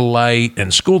kids were polite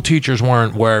and school teachers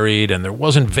weren't worried and there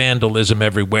wasn't vandalism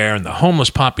everywhere and the homeless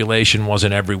population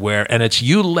wasn't everywhere. And it's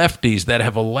you lefties that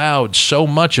have allowed so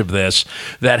much of this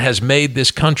that has made this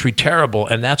country terrible.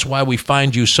 And that's why we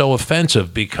find you so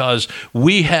offensive, because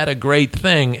we had a great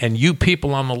thing and you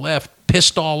people on the left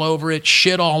pissed all over it,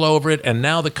 shit all over it, and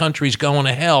now the country's going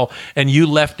to hell and you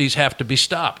lefties have to be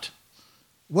stopped.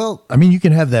 Well, I mean, you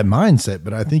can have that mindset,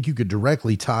 but I think you could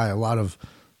directly tie a lot of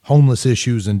homeless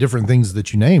issues and different things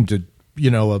that you named to,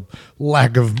 a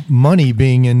lack of money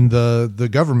being in the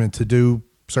government to do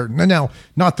certain. Now,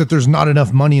 not that there's not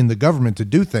enough money in the government to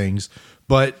do things,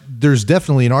 but there's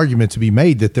definitely an argument to be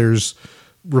made that there's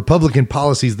Republican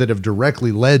policies that have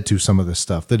directly led to some of this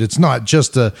stuff, that it's not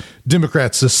just a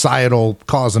Democrat societal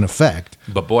cause and effect.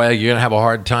 But boy, you're going to have a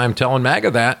hard time telling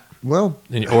MAGA that. Well,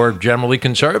 or generally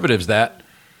conservatives that.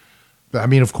 I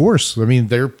mean, of course. I mean,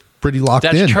 they're pretty locked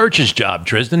in. That's church's job,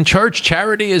 Trizdon.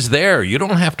 Charity is there. You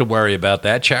don't have to worry about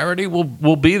that. Charity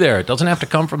will be there. It doesn't have to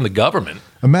come from the government.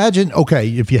 Imagine, okay,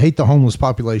 if you hate the homeless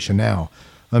population now,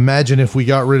 imagine if we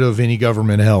got rid of any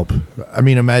government help. I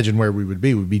mean, imagine where we would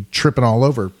be. We'd be tripping all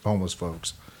over homeless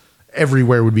folks.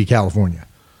 Everywhere would be California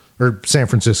or San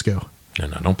Francisco. No,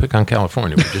 don't pick on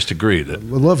California. We just agree that I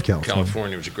love California.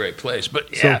 California was a great place.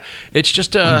 But yeah, it's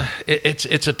just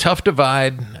it's a tough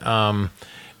divide.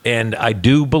 And I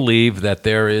do believe that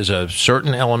there is a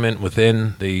certain element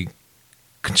within the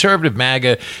conservative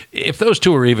MAGA, if those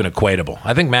two are even equatable.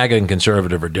 I think MAGA and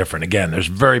conservative are different. Again, there's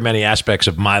very many aspects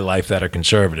of my life that are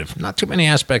conservative, not too many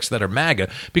aspects that are MAGA,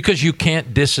 because you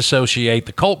can't disassociate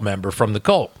the cult member from the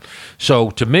cult. So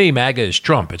to me, MAGA is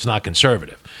Trump. It's not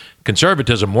conservative.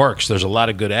 Conservatism works. There's a lot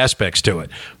of good aspects to it.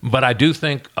 But I do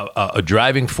think a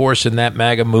driving force in that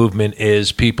MAGA movement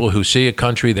is people who see a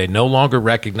country they no longer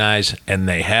recognize, and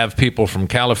they have people from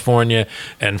California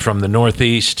and from the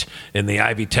Northeast in the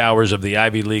ivory towers of the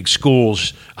Ivy League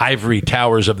schools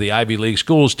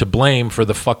to blame for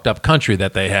the fucked up country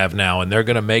that they have now. And they're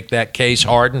going to make that case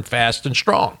hard and fast and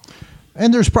strong.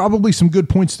 And there's probably some good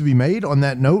points to be made on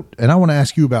that note. And I want to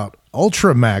ask you about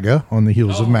Ultra MAGA on the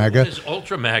heels of MAGA. What is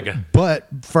Ultra MAGA? But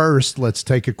first, let's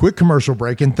take a quick commercial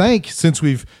break and since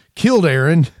we've killed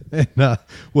Aaron, and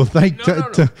we'll thank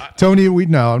Tony.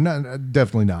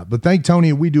 Definitely not. But thank Tony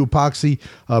and We Do Epoxy.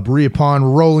 Berea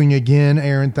Pond rolling again.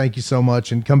 Aaron, thank you so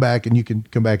much. And come back, and you can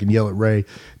come back and yell at Ray.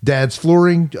 Dad's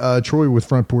Flooring, Troy with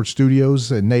Front Porch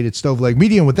Studios, and Nate at Stove Leg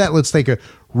Media. And with that, let's take a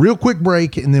real quick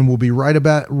break, and then we'll be right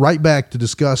back to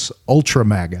discuss Ultra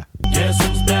MAGA. Guess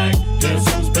who's back?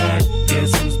 Guess who's back?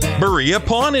 Guess who's back? Berea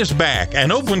Pawn is back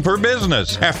and open for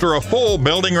business. After a full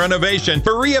building renovation,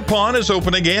 Berea Pawn is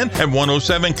open again at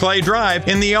 107 Clay Drive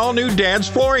in the all-new Dad's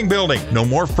Flooring Building. No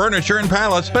more furniture and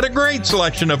pallets, but a great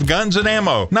selection of guns and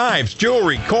ammo, knives,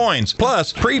 jewelry, coins,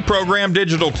 plus pre-programmed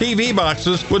digital TV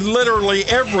boxes with literally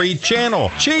every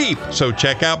channel. Cheap! So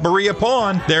check out Berea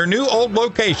Pawn, their new old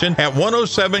location at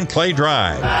 107 Clay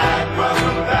Drive.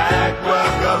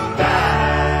 Welcome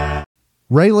back.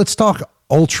 Ray, let's talk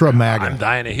Ultra MAGA. I'm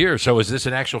dying to hear. So is this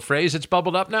an actual phrase that's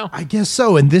bubbled up now? I guess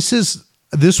so. And this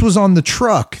was on the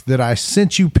truck that I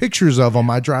sent you pictures of on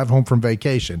my drive home from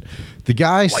vacation. The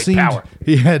guy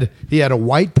he had a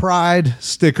white pride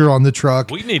sticker on the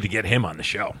truck. We need to get him on the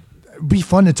show. It'd be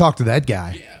fun to talk to that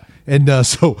guy. Yeah. And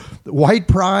so white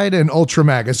pride and Ultra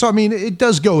MAGA. So, I mean, it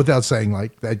does go without saying,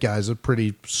 like, that guy's a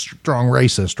pretty strong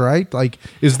racist, right? Like,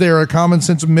 is there a common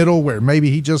sense middle where maybe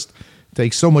he just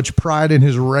takes so much pride in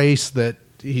his race that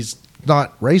he's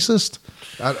not racist?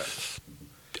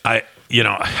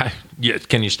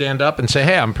 Can you stand up and say,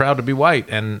 hey, I'm proud to be white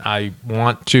and I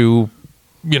want to,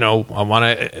 not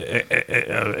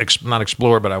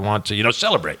explore, but I want to,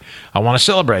 celebrate. I want to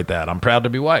celebrate that. I'm proud to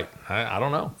be white. I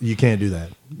don't know. You can't do that.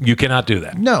 You cannot do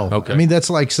that. No. Okay. I mean, that's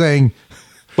like saying.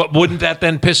 But wouldn't that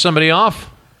then piss somebody off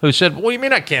who said, what do you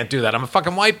mean I can't do that? I'm a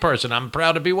fucking white person. I'm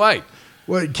proud to be white.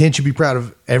 Well, can't you be proud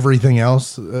of everything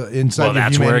else inside? Well,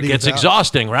 that's where it gets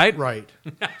exhausting, right? Right.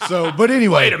 So, but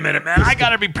anyway. Wait a minute, man. I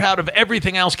got to be proud of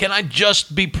everything else. Can I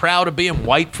just be proud of being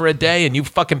white for a day and you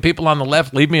fucking people on the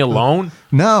left leave me alone?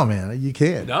 No, man, you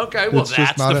can't. Okay, well,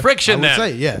 that's the friction then.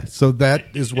 Say, yeah. So that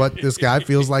is what this guy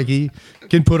feels like he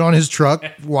can put on his truck,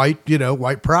 white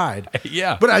pride.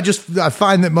 Yeah. But I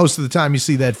find that most of the time you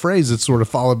see that phrase, it's sort of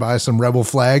followed by some rebel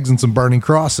flags and some burning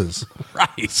crosses.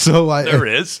 Right. So there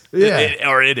is. Yeah.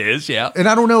 It is, yeah. And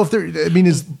I don't know if there, I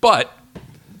mean, But,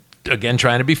 again,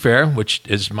 trying to be fair, which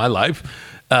is my life,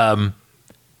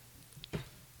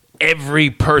 every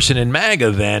person in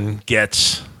MAGA then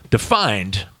gets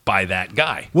defined by that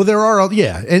guy. Well, there are,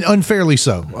 and unfairly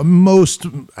so. Most,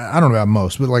 I don't know about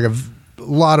most, but like a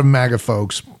lot of MAGA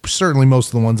folks, certainly most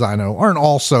of the ones I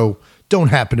know, don't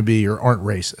happen to be or aren't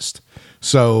racist.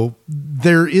 So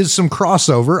there is some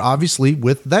crossover, obviously,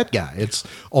 with that guy. It's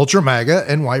Ultra MAGA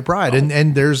and white pride,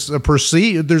 and there's a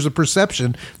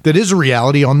perception that is a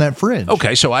reality on that fringe.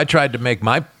 Okay, so I tried to make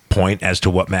my point as to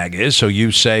what MAGA is. So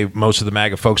you say most of the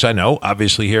MAGA folks I know,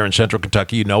 obviously here in Central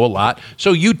Kentucky, you know a lot.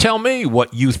 So you tell me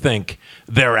what you think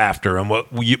they're after and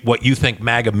what you think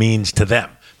MAGA means to them.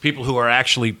 People who are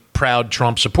actually proud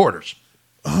Trump supporters.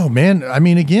 Oh, man. I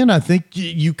mean, again, I think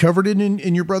you covered it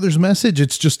in your brother's message.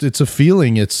 It's a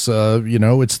feeling. It's,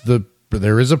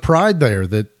 there is a pride there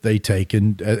that they take.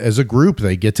 And as a group,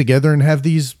 they get together and have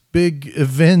these big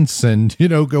events and,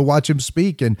 go watch him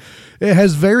speak. And it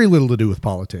has very little to do with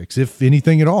politics, if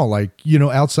anything at all. Like,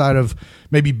 outside of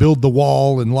maybe build the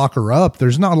wall and lock her up,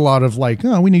 there's not a lot of like,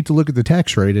 we need to look at the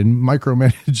tax rate and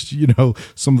micromanage,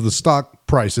 some of the stock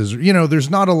prices. There's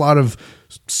not a lot of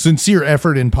sincere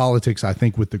effort in politics, I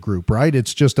think, with the group, right?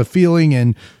 It's just a feeling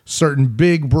and certain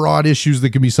big, broad issues that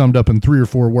can be summed up in 3 or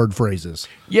 4 word phrases.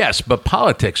 Yes, but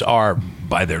politics are,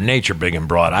 by their nature, big and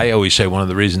broad. I always say one of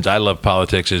the reasons I love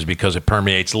politics is because it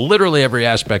permeates literally every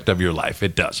aspect of your life.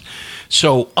 It does.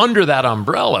 So under that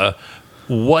umbrella,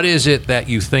 what is it that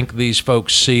you think these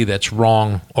folks see that's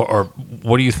wrong, or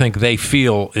what do you think they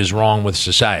feel is wrong with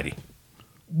society?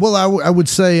 Well, I would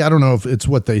say, I don't know if it's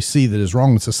what they see that is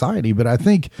wrong with society, but I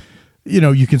think,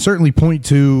 you can certainly point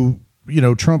to,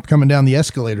 Trump coming down the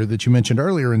escalator that you mentioned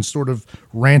earlier and sort of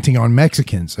ranting on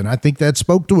Mexicans. And I think that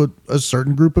spoke to a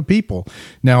certain group of people.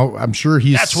 Now, I'm sure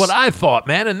that's what I thought,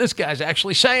 man. And this guy's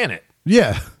actually saying it.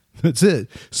 Yeah, that's it.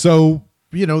 So,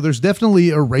 there's definitely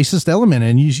a racist element,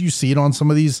 and you see it on some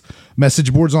of these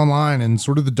message boards online and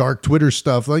sort of the dark Twitter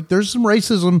stuff. Like, there's some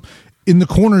racism in the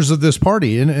corners of this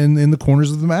party and in the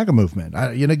corners of the MAGA movement.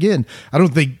 And again, I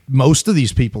don't think most of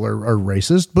these people are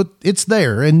racist, but it's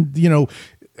there. And,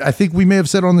 I think we may have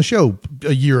said on the show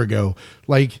a year ago,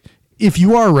 like, if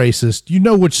you are racist, you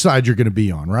know which side you're going to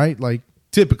be on, right? Like,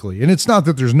 typically. And it's not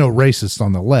that there's no racists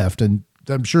on the left, and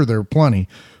I'm sure there are plenty,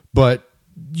 but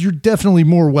you're definitely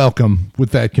more welcome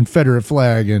with that Confederate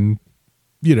flag and,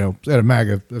 at a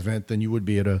MAGA event than you would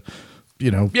be at a,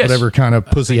 yes, whatever kind of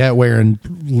pussy hat wearing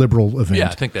liberal event. Yeah,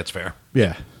 I think that's fair.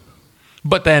 Yeah.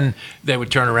 But then they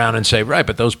would turn around and say, right,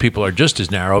 but those people are just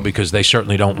as narrow because they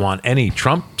certainly don't want any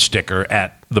Trump sticker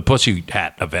at the pussy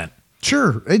hat event.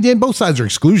 Sure. And both sides are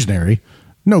exclusionary.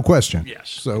 No question. Yes.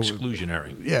 So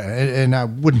exclusionary. Yeah. And I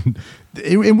wouldn't,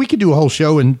 and we could do a whole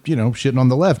show and, shitting on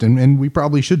the left, and we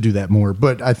probably should do that more.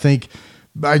 But I think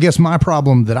I guess my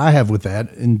problem that I have with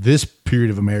that in this period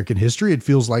of American history, it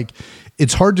feels like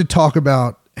it's hard to talk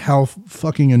about how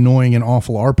fucking annoying and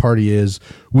awful our party is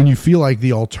when you feel like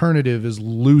the alternative is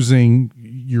losing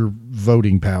your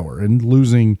voting power and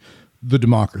losing the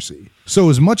democracy. So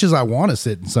as much as I want to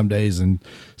sit in some days and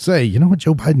say, you know what,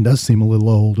 Joe Biden does seem a little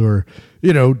old, or,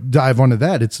 dive onto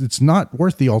that, it's not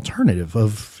worth the alternative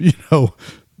of,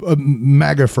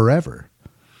 MAGA forever.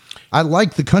 I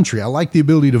like the country. I like the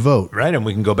ability to vote. Right, and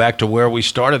we can go back to where we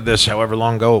started this, however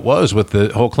long ago it was, with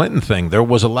the whole Clinton thing. There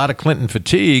was a lot of Clinton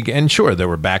fatigue, and sure, there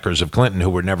were backers of Clinton who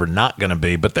were never not going to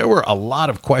be, but there were a lot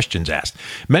of questions asked.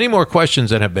 Many more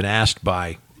questions that have been asked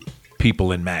by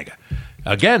people in MAGA.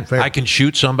 Again, fair. I can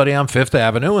shoot somebody on Fifth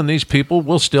Avenue, and these people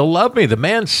will still love me. The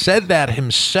man said that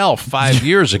himself 5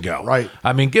 years ago. Right.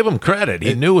 I mean, give him credit.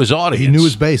 He knew his audience. He knew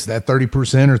his base. That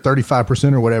 30% or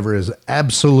 35% or whatever is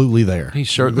absolutely there. He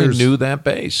certainly knew that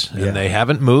base, and they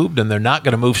haven't moved, and they're not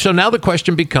going to move. So now the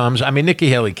question becomes, Nikki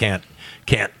Haley can't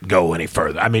go any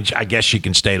further. I guess she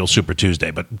can stay till Super Tuesday,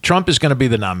 but Trump is going to be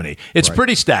the nominee. It's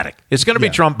pretty static. It's going to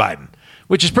be Trump-Biden,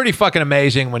 which is pretty fucking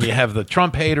amazing when you have the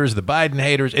Trump haters, the Biden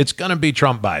haters. It's going to be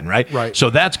Trump-Biden, right? Right. So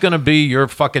that's going to be your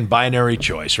fucking binary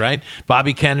choice, right?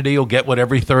 Bobby Kennedy will get what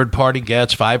every third party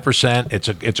gets,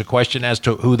 5%. It's a question as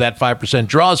to who that 5%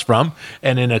 draws from.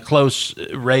 And in a close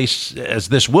race as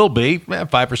this will be,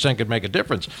 5% could make a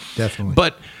difference. Definitely.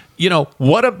 But,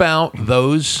 what about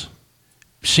those...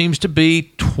 seems to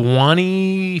be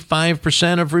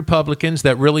 25% of Republicans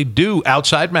that really do,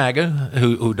 outside MAGA,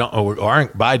 who don't or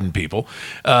aren't Biden people,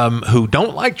 who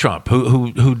don't like Trump,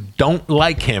 who don't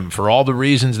like him for all the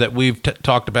reasons that we've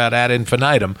talked about ad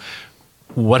infinitum.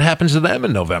 What happens to them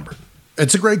in November?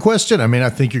 It's a great question. I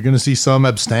think you're going to see some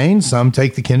abstain, some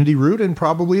take the Kennedy route, and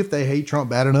probably if they hate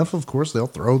Trump bad enough, of course, they'll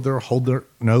hold their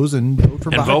nose and vote for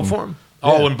Biden. And vote for him?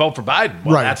 Oh, and vote for Biden.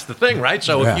 Well, right. That's the thing, right?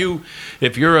 So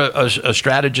if you're a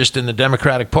strategist in the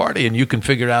Democratic Party and you can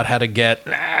figure out how to get,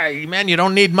 you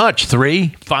don't need much,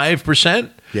 3-5%.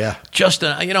 Yeah. Just,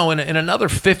 in another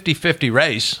 50-50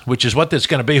 race, which is what this is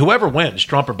going to be, whoever wins,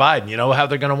 Trump or Biden, you know how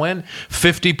they're going to win?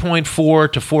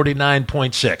 50.4 to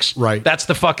 49.6. Right. That's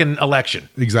the fucking election.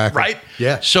 Exactly. Right?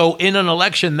 Yeah. So in an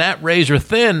election that razor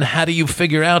thin, how do you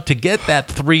figure out to get that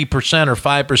 3% or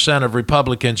 5% of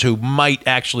Republicans who might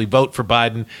actually vote for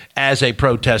Biden as a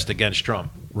protest against Trump?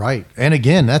 Right. And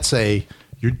again, that's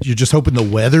you're just hoping the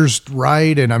weather's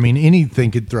right, and anything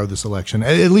could throw this election,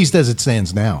 at least as it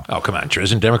stands now. Oh, come on,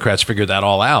 Trizdon. Democrats figured that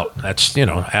all out. That's,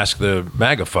 ask the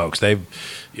MAGA folks. They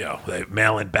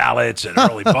mail in ballots and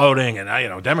early voting,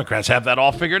 and Democrats have that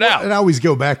all figured out. And I always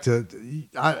go back to,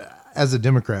 as a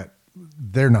Democrat,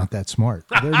 they're not that smart.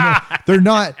 They're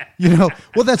not,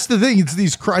 well, that's the thing. It's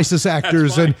these crisis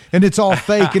actors and it's all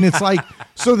fake. And it's like,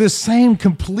 so this same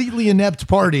completely inept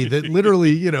party that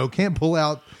literally, can't pull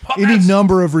out any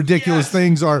number of ridiculous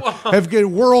things have got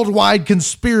worldwide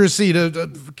conspiracy to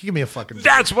give me a fucking.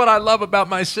 That's what I love about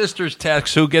my sister's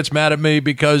text, who gets mad at me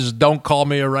because don't call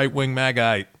me a right-wing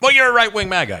MAGA. Well, you're a right-wing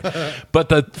MAGA. But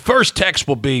the first text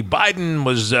will be Biden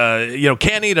was,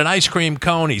 can't eat an ice cream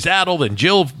cone. He's addled, and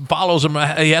Jill follows him.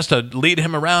 He has to lead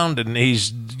him around, and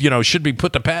he's, should be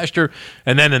put to pasture.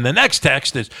 And then in the next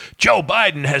text is Joe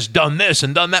Biden has done this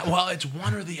and done that. Well, it's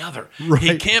one or the other. Right.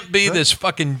 He can't be this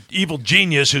fucking evil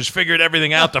genius who's figured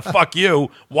everything out to fuck you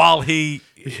while he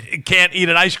can't eat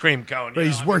an ice cream cone.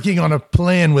 He's working on a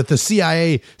plan with the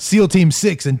CIA, SEAL Team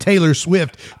 6, and Taylor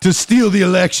Swift to steal the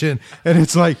election. And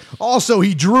it's like, also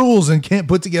he drools and can't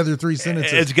put together 3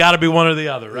 sentences. It's got to be one or the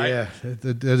other, right? Yeah,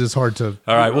 it is hard to.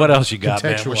 All right, what else you got,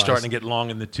 man? We're starting to get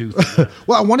long in the tooth.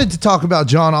 Well, I wanted to talk about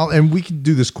John Oliver, and we can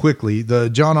do this quickly.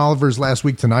 The John Oliver's Last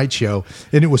Week Tonight show.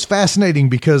 And it was fascinating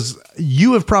because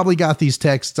you have probably got these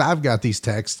texts. I've got these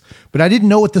texts, but I didn't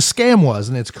know what the scam was.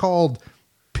 And it's called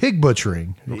pig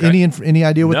butchering. Okay. Any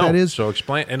idea what that is? So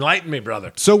enlighten me,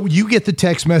 brother. So you get the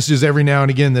text messages every now and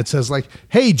again that says like,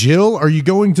 "Hey Jill, are you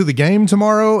going to the game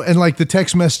tomorrow?" And like the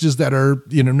text messages that are,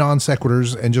 non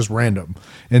sequiturs and just random.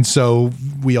 And so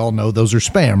we all know those are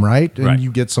spam, right? And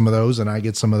you get some of those and I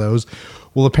get some of those.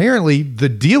 Well, apparently the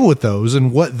deal with those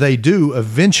and what they do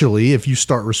eventually, if you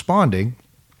start responding,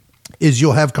 is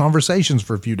you'll have conversations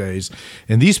for a few days.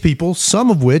 And these people,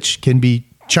 some of which can be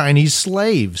Chinese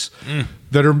slaves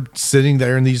that are sitting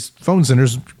there in these phone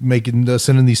centers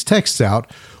sending these texts out.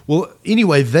 Well,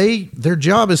 anyway, their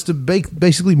job is to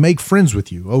basically make friends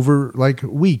with you over like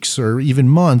weeks or even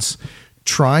months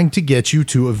trying to get you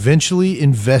to eventually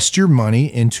invest your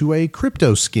money into a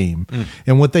crypto scheme.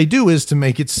 And what they do is to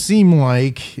make it seem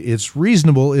like it's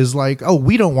reasonable is like, oh,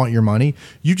 we don't want your money.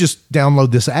 You just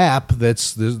download this app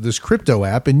that's this crypto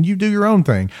app and you do your own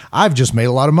thing. I've just made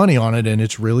a lot of money on it and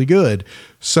it's really good.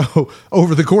 So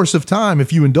over the course of time,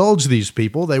 if you indulge these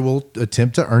people, they will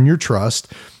attempt to earn your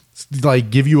trust,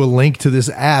 like give you a link to this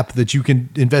app that you can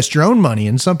invest your own money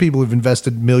in. Some people have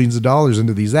invested millions of dollars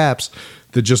into these apps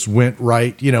that just went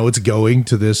right. It's going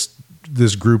to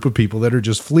this group of people that are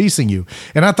just fleecing you.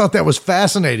 And I thought that was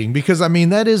fascinating because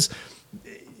that is,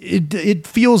 it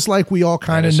feels like we all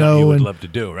kind of know. You would love to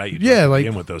do, right? You'd love to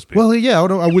begin with those people. Well, yeah,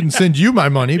 I wouldn't send you my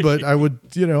money, but I would,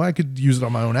 I could use it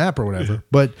on my own app or whatever.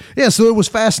 But yeah, so it was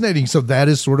fascinating. So that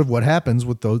is sort of what happens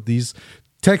with these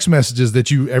text messages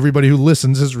that everybody who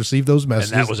listens has received those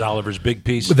messages. And that was Oliver's big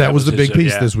piece. That was the big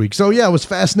piece this week. So yeah, I was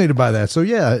fascinated by that. So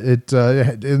yeah,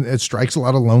 it strikes a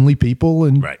lot of lonely people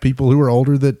and people who are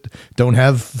older that don't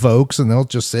have folks, and they'll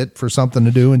just sit for something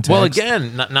to do and text. Well,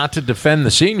 again, not to defend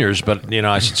the seniors, but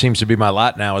it seems to be my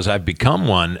lot now as I've become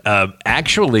one.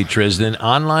 Actually, Trizdon,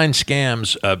 online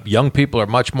scams, young people are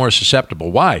much more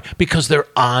susceptible. Why? Because they're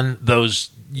on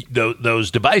those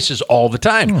devices all the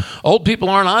time. Old people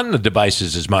aren't on the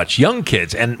devices as much. Young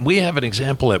kids, and we have an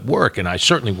example at work, and I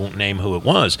certainly won't name who it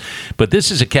was, but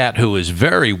this is a cat who is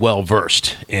very well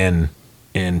versed in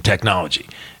technology,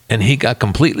 and he got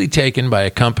completely taken by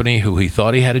a company who he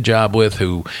thought he had a job with,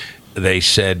 who they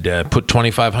said, put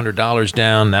 $2,500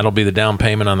 down. That'll be the down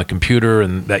payment on the computer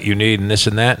and that you need and this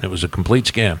and that. And it was a complete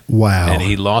scam. Wow. And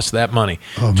he lost that money.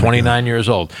 29 years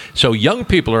old. So young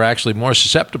people are actually more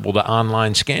susceptible to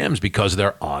online scams because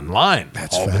they're online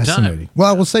all the time. Well,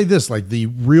 I will say this, like the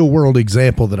real world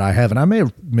example that I have, and I may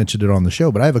have mentioned it on the show,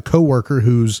 but I have a coworker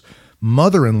whose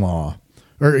grandmother-in-law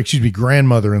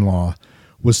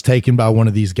was taken by one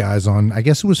of these guys on, I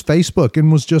guess it was Facebook,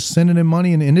 and was just sending him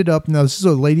money and ended up, now this is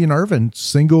a lady in Irvine,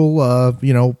 single,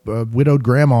 widowed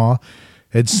grandma,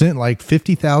 had sent like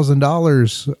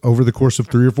 $50,000 over the course of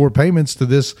 3 or 4 payments to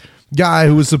this guy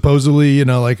who was supposedly,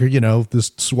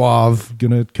 this suave,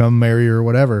 gonna come marry her or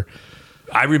whatever.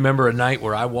 I remember a night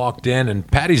where I walked in, and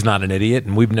Patty's not an idiot,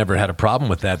 and we've never had a problem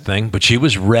with that thing, but she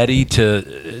was ready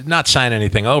to not sign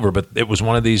anything over, but it was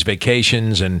one of these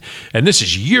vacations, and this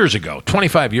is years ago,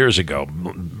 25 years ago,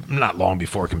 not long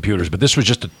before computers, but this was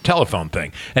just a telephone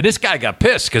thing. And this guy got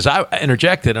pissed because I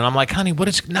interjected, and I'm like, honey,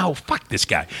 no, fuck this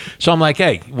guy. So I'm like,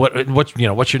 hey, what's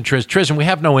your interest? Trizdon, we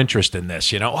have no interest in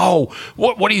this, Oh,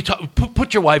 what are you talking?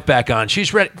 Put your wife back on.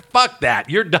 She's ready. Fuck that.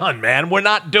 You're done, man. We're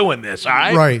not doing this, all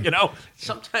right? Right.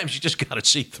 Sometimes you just got to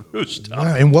see through stuff.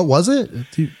 And what was it?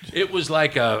 It was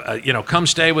like come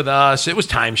stay with us. It was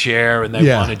timeshare, and they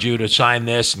wanted you to sign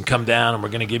this and come down, and we're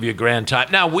going to give you a grand time.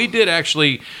 Now, we did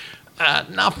actually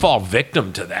not fall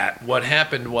victim to that. What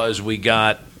happened was when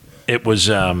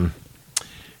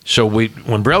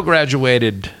Braille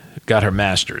graduated, got her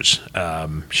master's,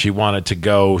 she wanted to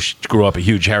go. She grew up a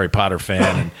huge Harry Potter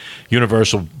fan, and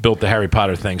Universal built the Harry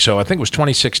Potter thing. So I think it was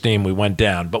 2016 we went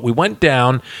down. But we went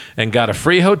down and got a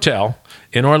free hotel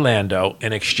in Orlando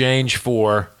in exchange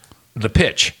for the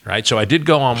pitch, right? So I did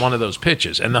go on one of those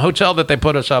pitches. And the hotel that they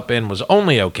put us up in was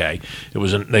only okay.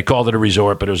 They called it a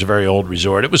resort, but it was a very old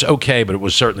resort. It was okay, but it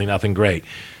was certainly nothing great.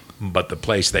 But the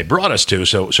place they brought us to,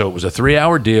 so it was a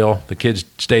 3-hour deal. The kids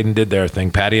stayed and did their thing.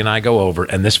 Patty and I go over,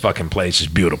 and this fucking place is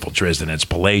beautiful, Trizdon. It's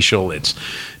palatial.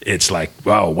 It's like,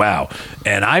 oh, wow.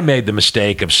 And I made the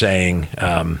mistake of saying,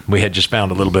 we had just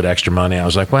found a little bit extra money. I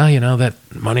was like, well, that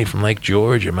money from Lake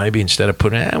George, or maybe instead of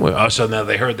putting it, so now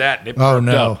they heard that. And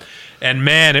it up. And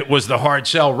man, it was the hard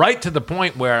sell, right to the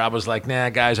point where I was like, nah,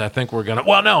 guys, I think we're gonna.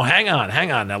 Well, no, hang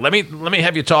on. Now let me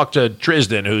have you talk to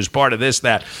Trizdon, who's part of this,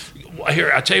 that.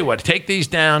 Here, I'll tell you what. Take these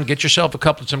down. Get yourself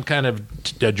some kind of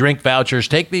drink vouchers.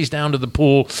 Take these down to the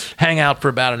pool. Hang out for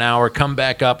about an hour. Come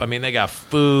back up. I mean, they got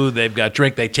food. They've got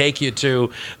drink. They take you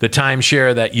to the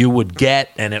timeshare that you would get,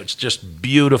 and it's just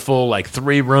beautiful. Like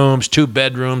 3 rooms, 2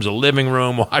 bedrooms, a living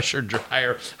room, washer,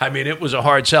 dryer. I mean, it was a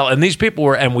hard sell. And these people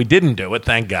were, and we didn't do it,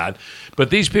 thank God. But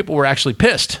these people were actually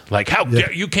pissed. Like, how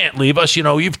dare you can't leave us?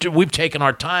 We've taken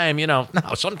our time. No,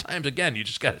 sometimes, again, you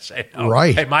just got to say, no.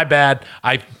 Right. Hey, my bad.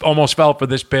 I almost fell for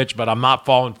this pitch, but I'm not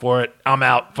falling for it. I'm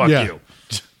out. Fuck you.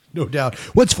 No doubt.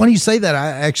 What's funny you say that.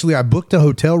 I booked a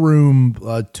hotel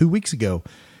room 2 weeks ago,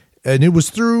 And it was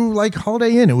through like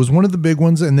Holiday Inn. It was one of the big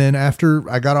ones. And then after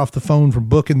I got off the phone from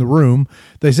booking the room,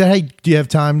 they said, hey, do you have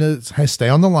time to stay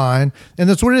on the line? And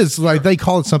that's what it is. Like they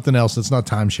call it something else. It's not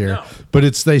timeshare, but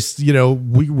it's,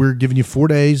 we're giving you 4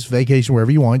 days vacation wherever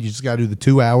you want. You just got to do the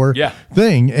 2-hour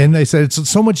thing. And they said, it's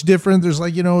so much different. There's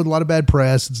like, a lot of bad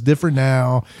press. It's different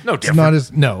now. No,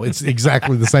 different. It's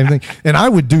exactly the same thing. And I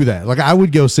would do that. Like I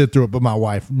would go sit through it, but my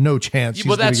wife, no chance.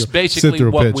 Well, that's basically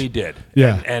what we did.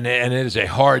 Yeah. And it is a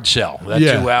hard sell. That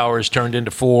 2 hours turned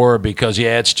into 4 because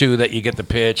it's 2 that you get the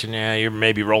pitch and you're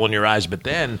maybe rolling your eyes, but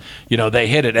then they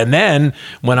hit it. And then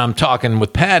when I'm talking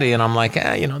with Patty and I'm like,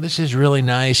 this is really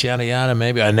nice, yada yada,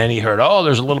 maybe, and then he heard,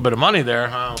 there's a little bit of money there.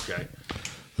 Okay.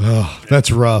 Oh,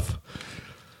 that's rough.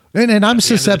 And I'm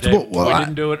susceptible. I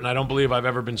didn't do it, and I don't believe I've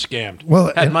ever been scammed.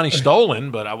 Well, had money stolen,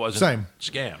 but I wasn't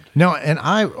scammed. No, and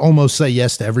I almost say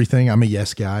yes to everything. I'm a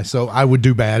yes guy, so I would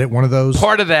do bad at one of those.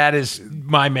 Part of that is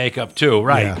my makeup too,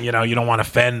 right? Yeah. You don't want to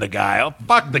offend the guy. Oh,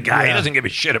 fuck the guy. He doesn't give a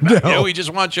shit about you. He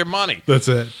just wants your money. That's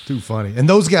it. Too funny. And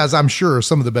those guys, I'm sure, are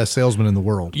some of the best salesmen in the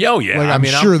world. Yeah. I'm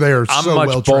sure they're so well trained.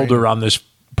 I'm much bolder on this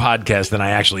podcast than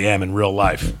I actually am in real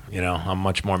life. I'm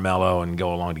much more mellow and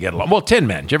go along to get along. Well, Tin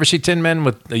Men. Did you ever see Tin Men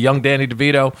with a young Danny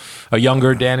DeVito, a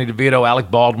younger Danny DeVito?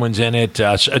 Alec Baldwin's in it.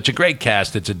 It's a great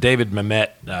cast. It's a David Mamet,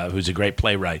 who's a great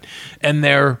playwright. And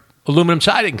they're aluminum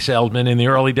siding salesmen in the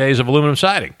early days of aluminum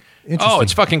siding. Oh,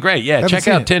 it's fucking great. Yeah, check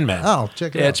out Tin Men. Oh,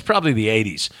 check it out. It's probably the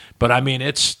 80s. But I mean,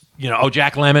 it's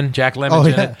Jack Lemmon's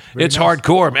in it. It's nice.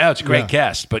 Hardcore, man. It's a great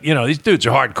cast. But, these dudes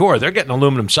are hardcore. They're getting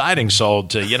aluminum siding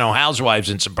sold to, housewives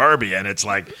in suburbia. And it's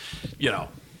like,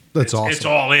 that's awesome. It's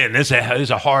all in. This is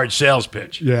a hard sales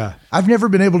pitch. Yeah. I've never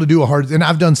been able to do and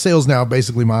I've done sales now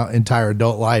basically my entire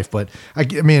adult life. But,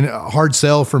 a hard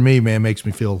sell for me, man, makes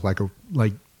me feel like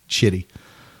shitty.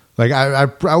 Like I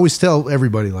always tell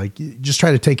everybody, like, just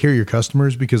try to take care of your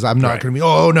customers because I'm not going to be,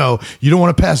 oh no, you don't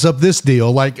want to pass up this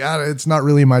deal. Like it's not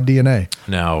really in my DNA.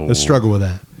 Now, I struggle with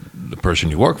that. The person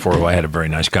you work for, who I had a very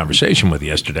nice conversation with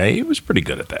yesterday, he was pretty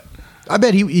good at that. I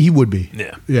bet he would be.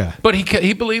 Yeah. But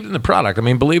he believed in the product. I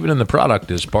mean, believing in the product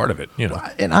is part of it,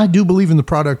 And I do believe in the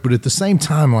product, but at the same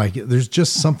time, like, there's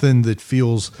just something that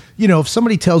feels, if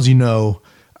somebody tells you no,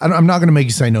 I'm not going to make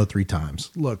you say no 3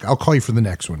 times. Look, I'll call you for the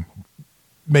next one.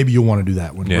 Maybe you'll want to do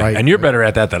that one, right? And you're better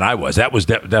at that than I was. That was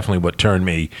definitely what turned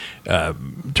me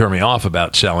off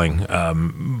about selling.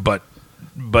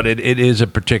 But it is a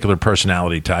particular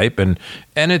personality type, and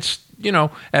it's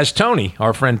as Tony,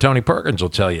 our friend Tony Perkins, will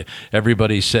tell you.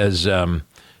 Everybody says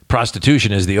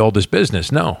prostitution is the oldest business.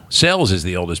 No, sales is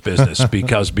the oldest business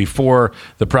because before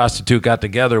the prostitute got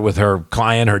together with her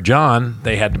client, her John,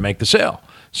 they had to make the sale.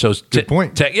 So good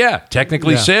point.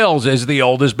 Technically, sales is the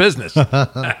oldest business.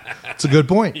 That's a good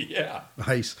point. Yeah,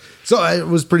 nice. So it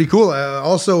was pretty cool.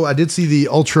 Also, I did see the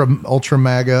ultra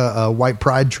MAGA white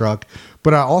pride truck,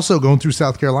 but I also going through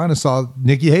South Carolina saw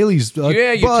Nikki Haley's you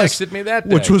bus, texted me that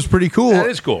day, which was pretty cool. That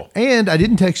is cool. And I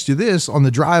didn't text you this on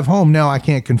the drive home. Now I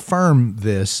can't confirm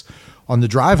this. On the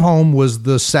drive home was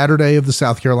the Saturday of the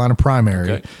South Carolina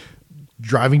primary. Okay.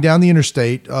 Driving down the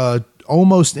interstate.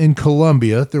 Almost in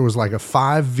Columbia, there was like a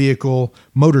 5-vehicle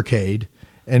motorcade,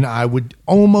 and I would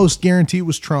almost guarantee it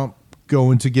was Trump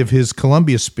going to give his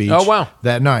Columbia speech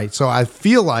that night. So I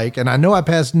feel like, and I know I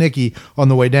passed Nikki on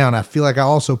the way down, I feel like I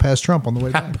also passed Trump on the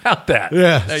way down. How about that?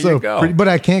 Yeah. There you go. But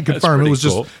I can't confirm. It was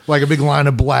cool. just like a big line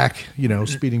of black,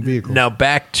 speeding vehicles. Now,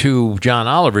 back to John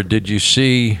Oliver, did you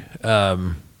see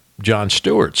Jon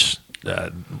Stewart's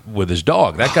with his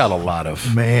dog? That got a lot of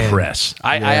press.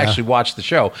 I actually watched the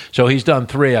show. So he's done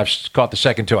 3. I've caught the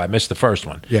second 2. I missed the first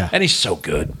one. Yeah. And he's so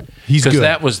good. He's good. Because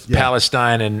that was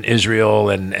Palestine and Israel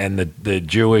and the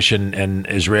Jewish and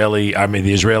Israeli,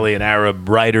 the Israeli and Arab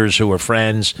writers who were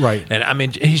friends. Right.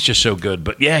 And he's just so good.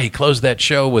 But yeah, he closed that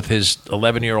show with his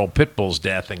 11-year-old pit bull's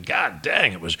death. And god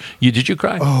dang, it was, did you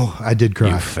cry? Oh, I did cry.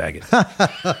 You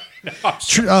faggot.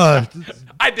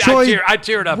 I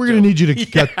teared up. We're going to need you to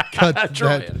cut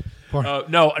Troy. that.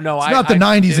 No, it's not the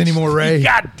 90s anymore, Ray.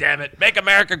 God damn it. Make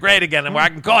America great again, where I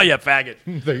can call you a faggot.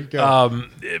 There you go.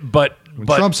 But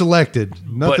Trump's elected,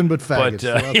 nothing but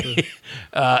faggots.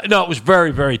 No, it was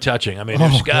very, very touching.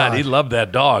 God, he loved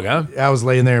that dog, huh? I was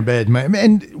laying there in bed, man.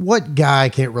 And what guy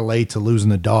can't relate to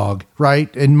losing a dog,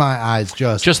 right? In my eyes,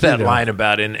 just that line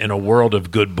about in a world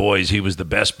of good boys, he was the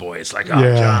best boy. It's like,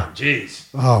 John, jeez.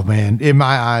 Oh, man. In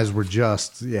my eyes were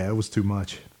just, it was too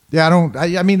much. Yeah,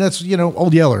 that's,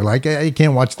 Old Yeller. Like, I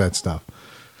can't watch that stuff.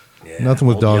 Yeah, nothing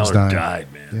with dogs Yeller dying.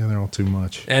 Died, man. Yeah, they're all too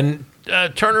much. And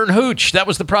Turner and Hooch, that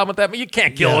was the problem with that. You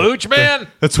can't kill Hooch, man.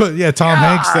 That's what, Tom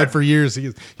Hanks said for years.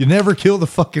 You never kill the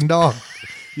fucking dog.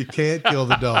 You can't kill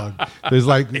the dog. There's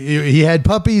like he had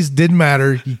puppies, didn't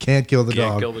matter. You can't kill the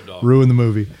dog. Kill the dog. Ruin the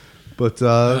movie. But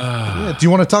yeah. Do you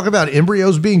want to talk about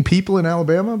embryos being people in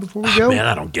Alabama before we go? Man,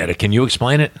 I don't get it. Can you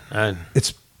explain it?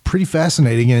 It's pretty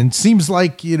fascinating, and it seems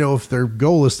like, if their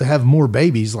goal is to have more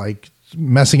babies, like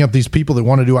messing up these people that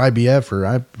want to do IVF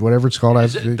or whatever it's called.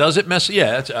 Does it mess?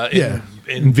 Yeah, it's,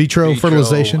 in vitro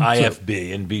fertilization,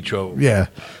 IFB, in vitro. Yeah,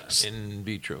 in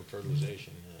vitro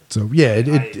fertilization. So yeah,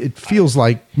 it feels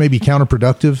like maybe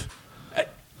counterproductive.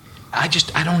 I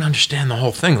don't understand the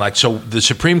whole thing. Like, so the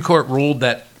Supreme Court ruled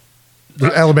that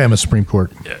the Alabama Supreme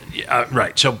Court.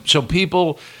 Right. So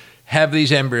people have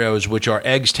these embryos, which are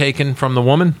eggs taken from the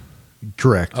woman.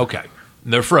 Correct. Okay.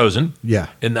 They're frozen. Yeah.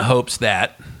 In the hopes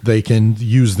that they can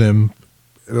use them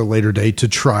at a later date to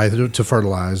try to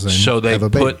fertilize. And so they have a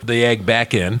put baby. the egg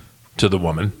back in to the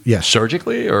woman. Yes.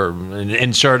 Surgically, or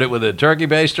insert it with a turkey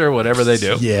baster, whatever they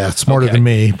do. Yeah, smarter than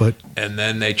me, but and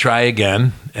then they try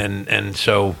again, and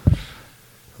so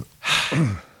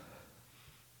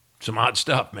some odd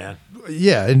stuff, man.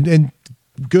 Yeah, and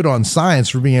good on science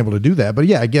for being able to do that. But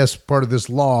yeah, I guess part of this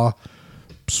law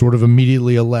sort of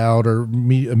immediately allowed or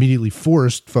immediately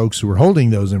forced folks who were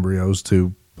holding those embryos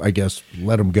to, I guess,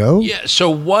 let them go. Yeah. So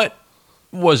what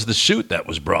was the suit that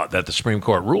was brought that the Supreme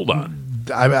Court ruled on?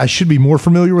 I should be more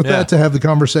familiar with that to have the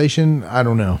conversation. I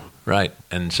don't know. Right.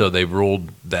 And so they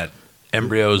ruled that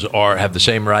embryos have the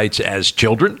same rights as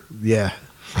children. Yeah.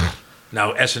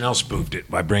 Now, SNL spoofed it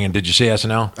by bringing, did you see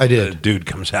SNL? I did. The dude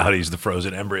comes out, he's the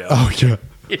frozen embryo. Oh, yeah.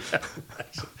 Yeah.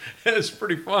 It's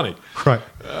pretty funny. Right.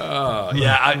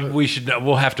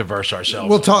 We'll have to verse ourselves.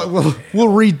 We'll talk. We'll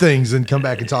read things and come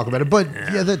back and talk about it. But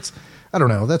yeah, I don't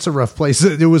know. That's a rough place.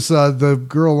 It was the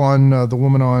girl the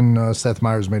woman on Seth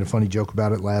Meyers made a funny joke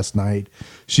about it last night.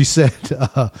 She said,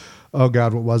 oh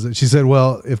God, what was it? She said,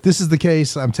 well, if this is the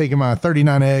case, I'm taking my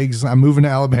 39 eggs, I'm moving to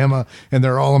Alabama, and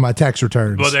they're all on my tax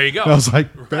returns. Well, there you go. And I was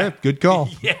like, good call.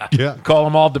 Yeah. Call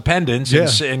them all dependents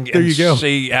and there you go.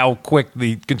 See how quick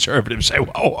the conservatives say,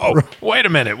 whoa, wait a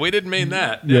minute. We didn't mean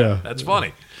that. Yeah. That's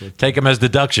funny. Take them as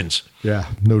deductions. Yeah,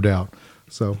 no doubt.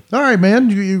 So, all right, man,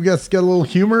 you guys got a little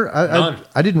humor.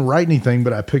 I didn't write anything,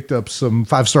 but I picked up some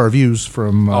 5-star reviews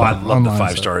from. I love the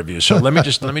 5-star reviews. So let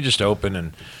me just open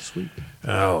and. Sweet.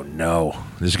 Oh no,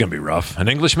 this is gonna be rough. An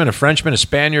Englishman, a Frenchman, a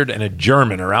Spaniard, and a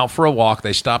German are out for a walk.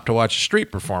 They stop to watch a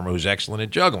street performer who's excellent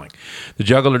at juggling. The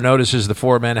juggler notices the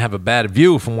 4 men have a bad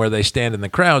view from where they stand in the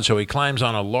crowd, so he climbs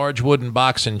on a large wooden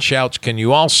box and shouts, "Can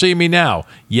you all see me now?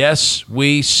 Yes,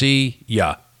 we see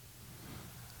ya."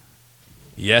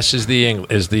 Yes is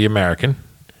the American.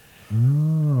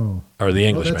 Oh. Or the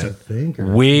Englishman. That's a thinker.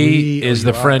 We is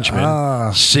the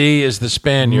Frenchman. C is the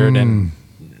Spaniard. And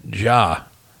ja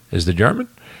is the German.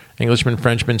 Englishman,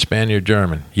 Frenchman, Spaniard,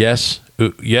 German. Yes,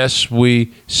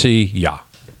 we see ya.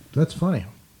 That's funny.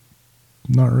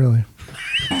 Not really.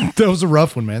 That was a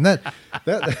rough one, man. That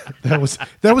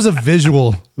was a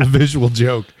visual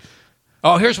joke.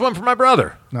 Oh, here's one for my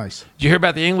brother. Nice. Did you hear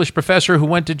about the English professor who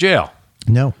went to jail?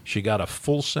 No. She got a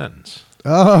full sentence.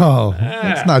 Oh,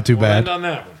 that's not too bad. End on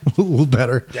that one. A little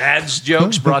better. Dad's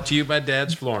jokes brought to you by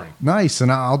Dad's Flooring. Nice.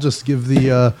 And I'll just give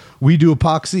the We Do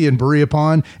Epoxy and Berea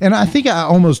Pond. And I think I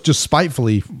almost just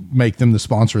spitefully make them the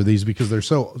sponsor of these because they're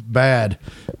so bad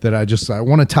that I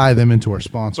want to tie them into our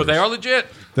sponsors. But they are legit.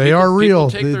 They are real.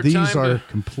 These are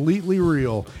completely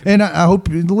real. And I hope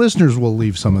the listeners will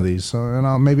leave some of these.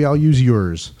 And maybe I'll use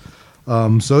yours.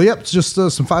 It's just some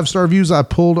 5-star reviews I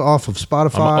pulled off of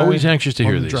Spotify. I'm always anxious to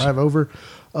hear these. Drive over.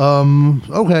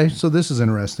 Okay, so this is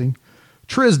interesting.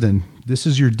 Trizdon, this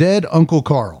is your dead Uncle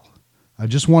Carl. I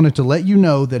just wanted to let you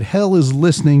know that hell is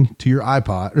listening to your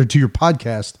iPod or to your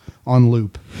podcast on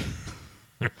loop.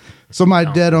 So my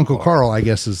dead Uncle Carl, I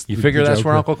guess, is. You figure that's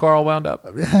where Uncle Carl wound up?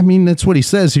 I mean, that's what he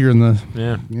says here in the.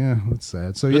 Yeah, that's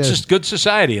sad. So it's just good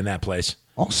society in that place.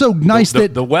 Also nice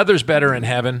that the weather's better in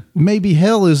heaven. Maybe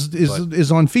hell is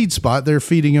on FeedSpot. They're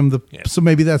feeding him so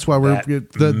maybe that's why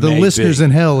the listeners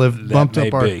in hell have bumped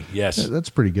up our. Yes, that's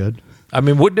pretty good. I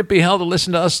mean, wouldn't it be hell to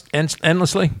listen to us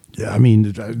endlessly? Yeah, I mean,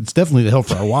 it's definitely the hell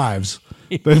for our wives.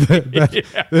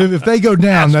 If they go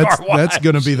down, that's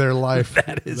going to be their life.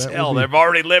 That is hell. They've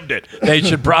already lived it. They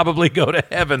should probably go to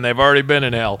heaven. They've already been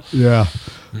in hell. Yeah.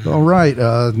 All right.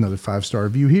 Another 5-star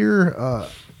review here.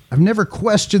 I've never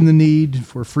questioned the need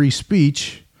for free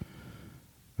speech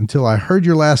until I heard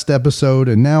your last episode,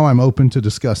 and now I'm open to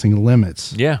discussing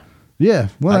limits. Yeah. Yeah.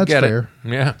 Well, that's fair.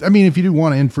 Yeah. I mean, if you do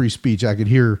want to end free speech, I could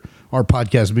hear our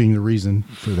podcast being the reason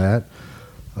for that.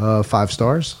 5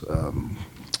 stars.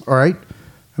 All right.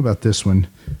 How about this one?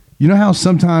 You know how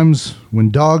sometimes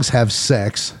when dogs have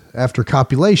sex, after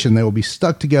copulation, they will be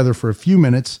stuck together for a few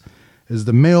minutes as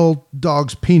the male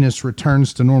dog's penis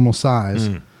returns to normal size.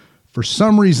 For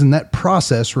some reason, that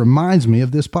process reminds me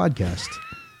of this podcast.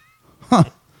 Huh.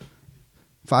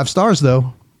 5 stars,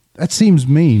 though. That seems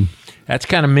mean. That's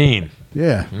kind of mean.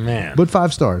 Yeah. Man. But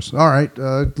 5 stars. All right.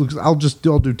 I'll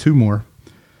do 2 more.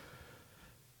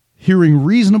 Hearing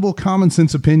reasonable common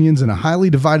sense opinions in a highly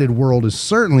divided world is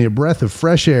certainly a breath of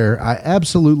fresh air. I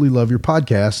absolutely love your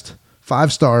podcast.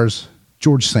 5 stars,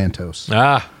 George Santos.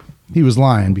 He was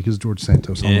lying because George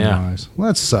Santos on the rise. Well,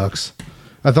 that sucks.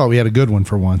 I thought we had a good one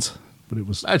for once, but it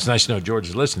was. That's nice to know George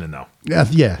is listening, though.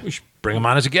 Yeah. We should bring him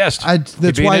on as a guest.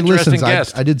 That's why he listens.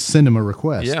 I did send him a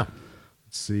request. Yeah.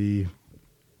 Let's see.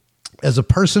 As a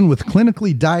person with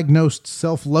clinically diagnosed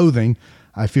self-loathing,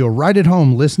 I feel right at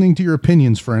home listening to your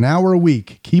opinions for an hour a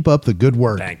week. Keep up the good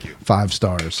work. Thank you. 5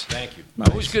 stars. Thank you. Nice.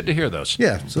 Always good to hear those.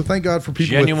 Yeah, so thank God for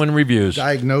people genuine with reviews.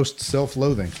 Diagnosed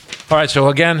self-loathing. All right, so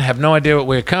again, have no idea what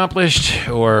we accomplished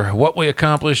or what we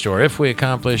accomplished or if we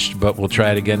accomplished, but we'll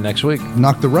try it again next week.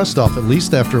 Knock the rust off at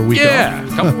least after a week off. Yeah,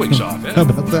 a couple weeks off. Yeah. How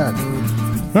about that?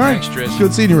 All right, Thanks, Trish.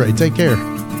 Good seeing you, Ray. Take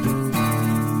care.